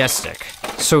and majestic.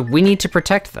 So we need to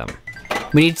protect them.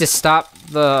 We need to stop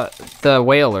the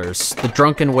whalers, the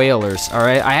drunken whalers, all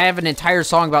right? I have an entire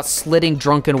song about slitting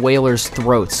drunken whalers'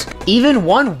 throats. Even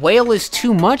one whale is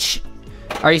too much?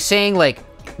 Are you saying, like,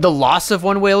 the loss of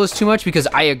one whale is too much? Because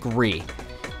I agree.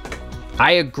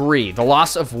 I agree. The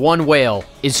loss of one whale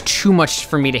is too much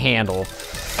for me to handle.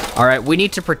 All right, we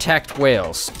need to protect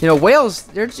whales. You know, whales,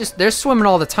 they're swimming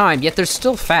all the time, yet they're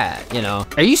still fat, you know?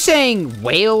 Are you saying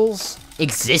whales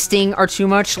existing are too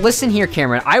much? Listen here,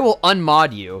 Cameron, I will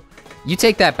unmod you. You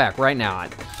take that back right now.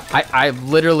 I'm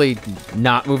literally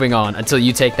not moving on until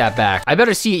you take that back. I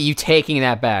better see you taking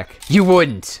that back. You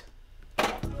wouldn't.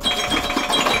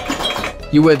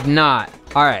 You would not.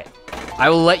 All right,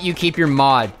 I will let you keep your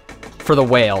mod for the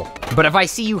whale. But if I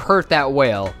see you hurt that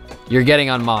whale, you're getting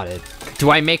unmodded. Do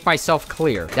I make myself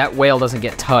clear? That whale doesn't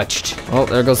get touched. Oh,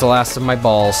 there goes the last of my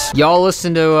balls. Y'all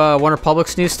listen to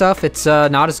OneRepublic's new stuff? It's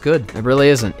not as good. It really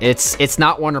isn't. It's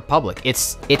not OneRepublic.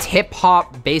 It's hip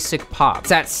hop, basic pop. It's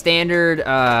that standard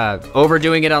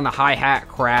overdoing it on the hi-hat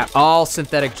crap, all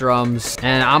synthetic drums,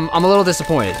 and I'm a little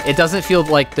disappointed. It doesn't feel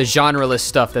like the genre-less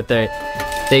stuff that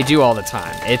they do all the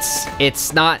time.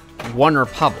 It's not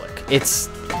OneRepublic. It's,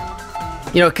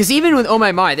 you know, because even with Oh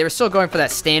My My, they were still going for that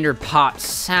standard pop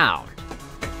sound.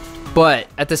 But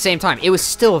at the same time, it was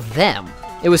still them.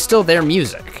 It was still their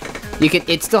music.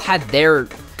 It still had their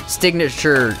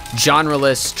signature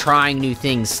genre-less, trying new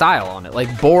things style on it.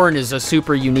 Like Born is a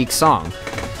super unique song.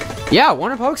 Yeah,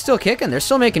 OneRepublic's still kicking. They're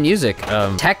still making music,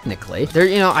 technically. They're,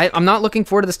 you know, I'm not looking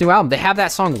forward to this new album. They have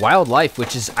that song Wildlife,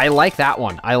 which is, I like that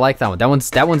one. I like that one. That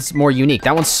one's more unique.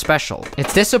 That one's special.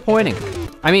 It's disappointing.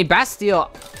 I mean,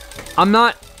 Bastille, I'm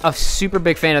not a super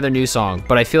big fan of their new song,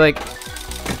 but I feel like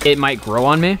it might grow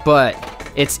on me, but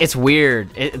it's weird.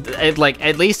 It like,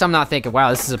 at least I'm not thinking, wow,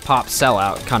 this is a pop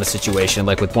sellout kind of situation,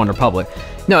 like with One Republic.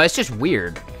 No, it's just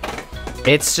weird.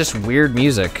 It's just weird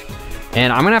music.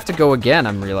 And I'm gonna have to go again,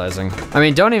 I'm realizing. I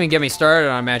mean, don't even get me started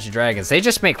on Imagine Dragons. They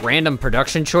just make random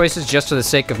production choices just for the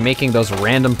sake of making those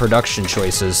random production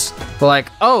choices. But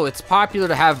like, oh, it's popular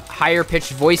to have higher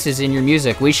pitched voices in your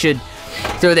music. We should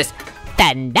throw this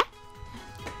thunder.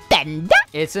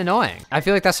 It's annoying. I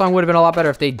feel like that song would have been a lot better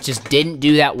if they just didn't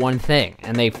do that one thing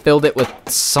and they filled it with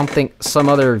something, some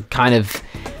other kind of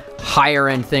higher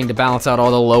end thing to balance out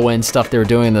all the low end stuff they were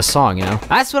doing in the song, you know?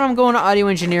 That's what I'm going to audio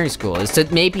engineering school, is to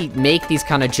maybe make these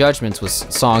kind of judgments with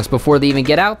songs before they even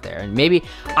get out there. And maybe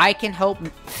I can help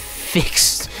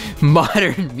fix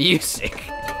modern music.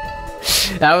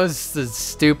 That was the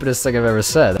stupidest thing I've ever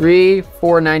said.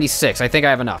 3,496. I think I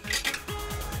have enough.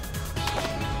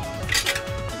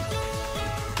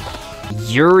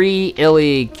 Yuri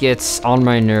Illy gets on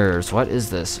my nerves. What is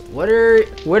this? What are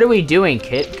we doing,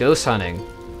 Kit? Ghost hunting.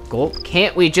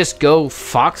 Can't we just go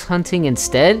fox hunting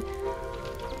instead?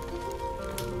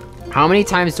 How many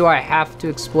times do I have to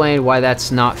explain why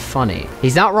that's not funny?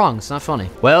 He's not wrong, it's not funny.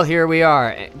 Well, here we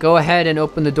are. Go ahead and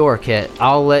open the door, Kit.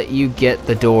 I'll let you get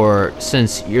the door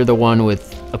since you're the one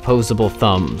with opposable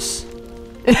thumbs.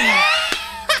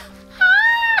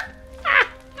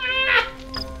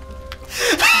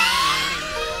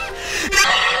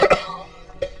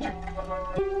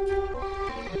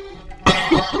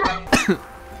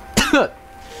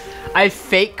 I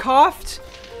fake coughed,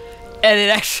 and it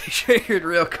actually triggered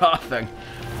real coughing.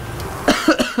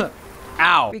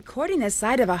 Ow. Recording the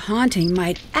site of a haunting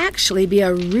might actually be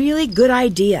a really good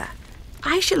idea.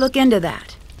 I should look into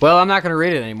that. Well, I'm not going to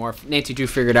read it anymore. Nancy Drew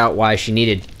figured out why she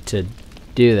needed to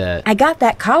do that. I got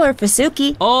that collar for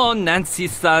Suki. Oh,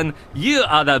 Nancy-san, you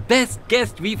are the best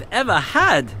guest we've ever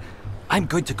had. I'm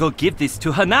going to go give this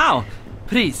to her now.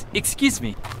 Please, excuse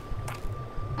me.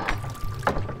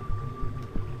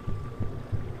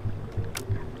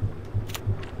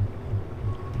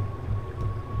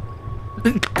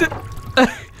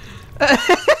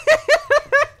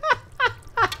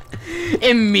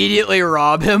 Immediately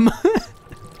rob him.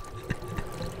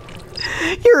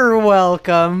 You're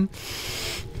welcome.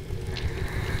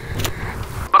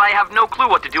 But I have no clue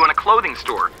what to do in a clothing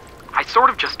store. I sort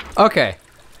of just... Okay.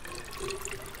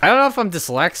 I don't know if I'm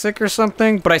dyslexic or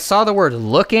something, but I saw the word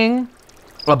looking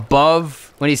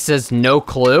above when he says no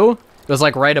clue. It was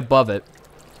like right above it.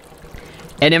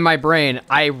 And in my brain,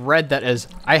 I read that as,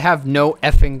 I have no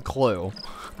effing clue.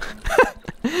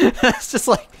 It's just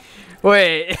like,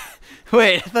 wait,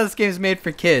 I thought this game's made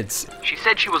for kids. She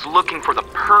said she was looking for the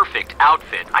perfect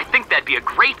outfit. I think that'd be a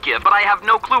great gift, but I have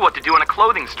no clue what to do in a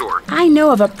clothing store. I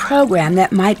know of a program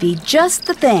that might be just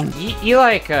the thing. You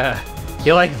like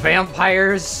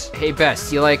vampires? Hey,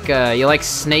 Bess, you like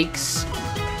snakes?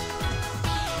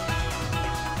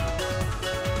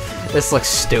 This looks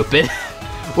stupid.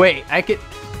 Wait, I could...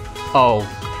 Oh.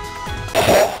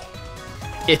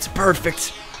 It's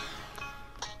perfect.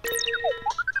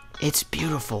 It's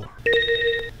beautiful.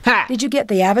 Ha! Did you get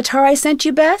the avatar I sent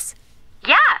you, Bess?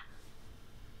 Yeah.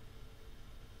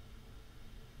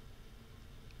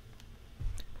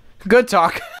 Good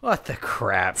talk. What the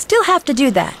crap? Still have to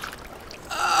do that.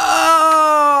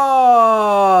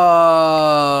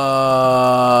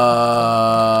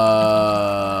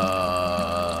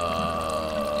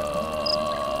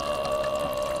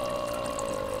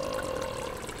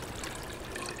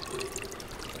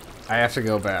 I have to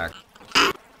go back.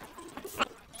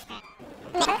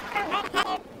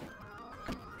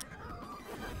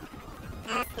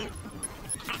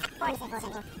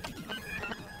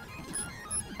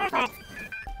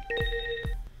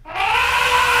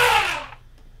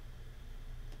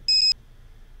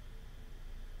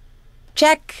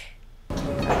 Check.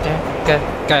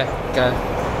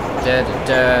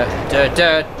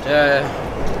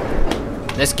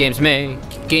 This game's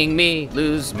making me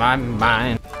lose my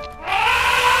mind.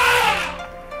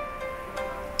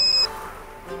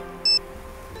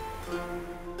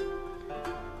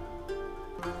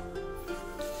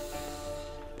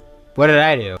 What did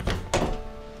I do?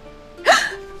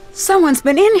 Someone's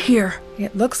been in here.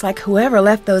 It looks like whoever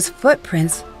left those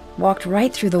footprints walked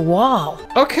right through the wall.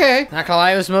 Okay. Not gonna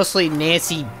lie, it was mostly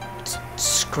Nancy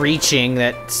screeching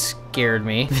that scared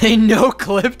me. They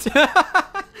no-clipped.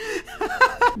 That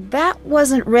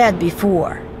wasn't read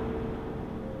before.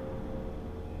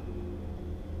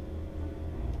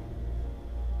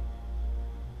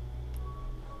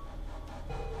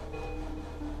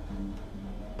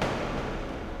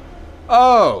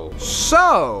 Oh,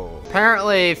 so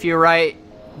apparently if you write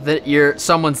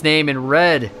someone's name in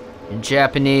red In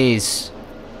Japanese,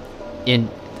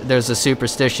 there's a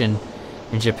superstition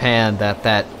in Japan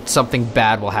that something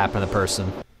bad will happen to a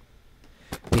person.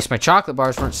 At least my chocolate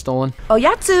bars weren't stolen.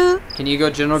 Oyatsu! Can you go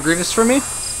General Grievous for me?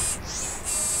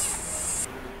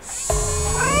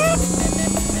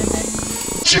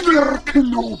 General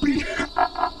Kenobi.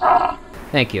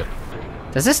 Thank you.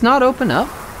 Does this not open up?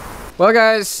 Well,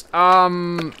 guys,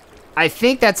 I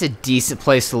think that's a decent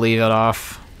place to leave it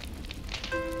off.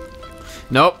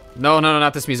 Nope. No,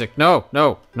 not this music. No. I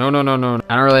don't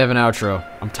really have an outro.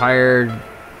 I'm tired.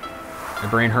 My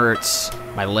brain hurts.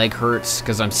 My leg hurts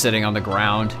because I'm sitting on the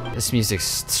ground. This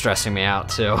music's stressing me out,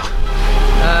 too.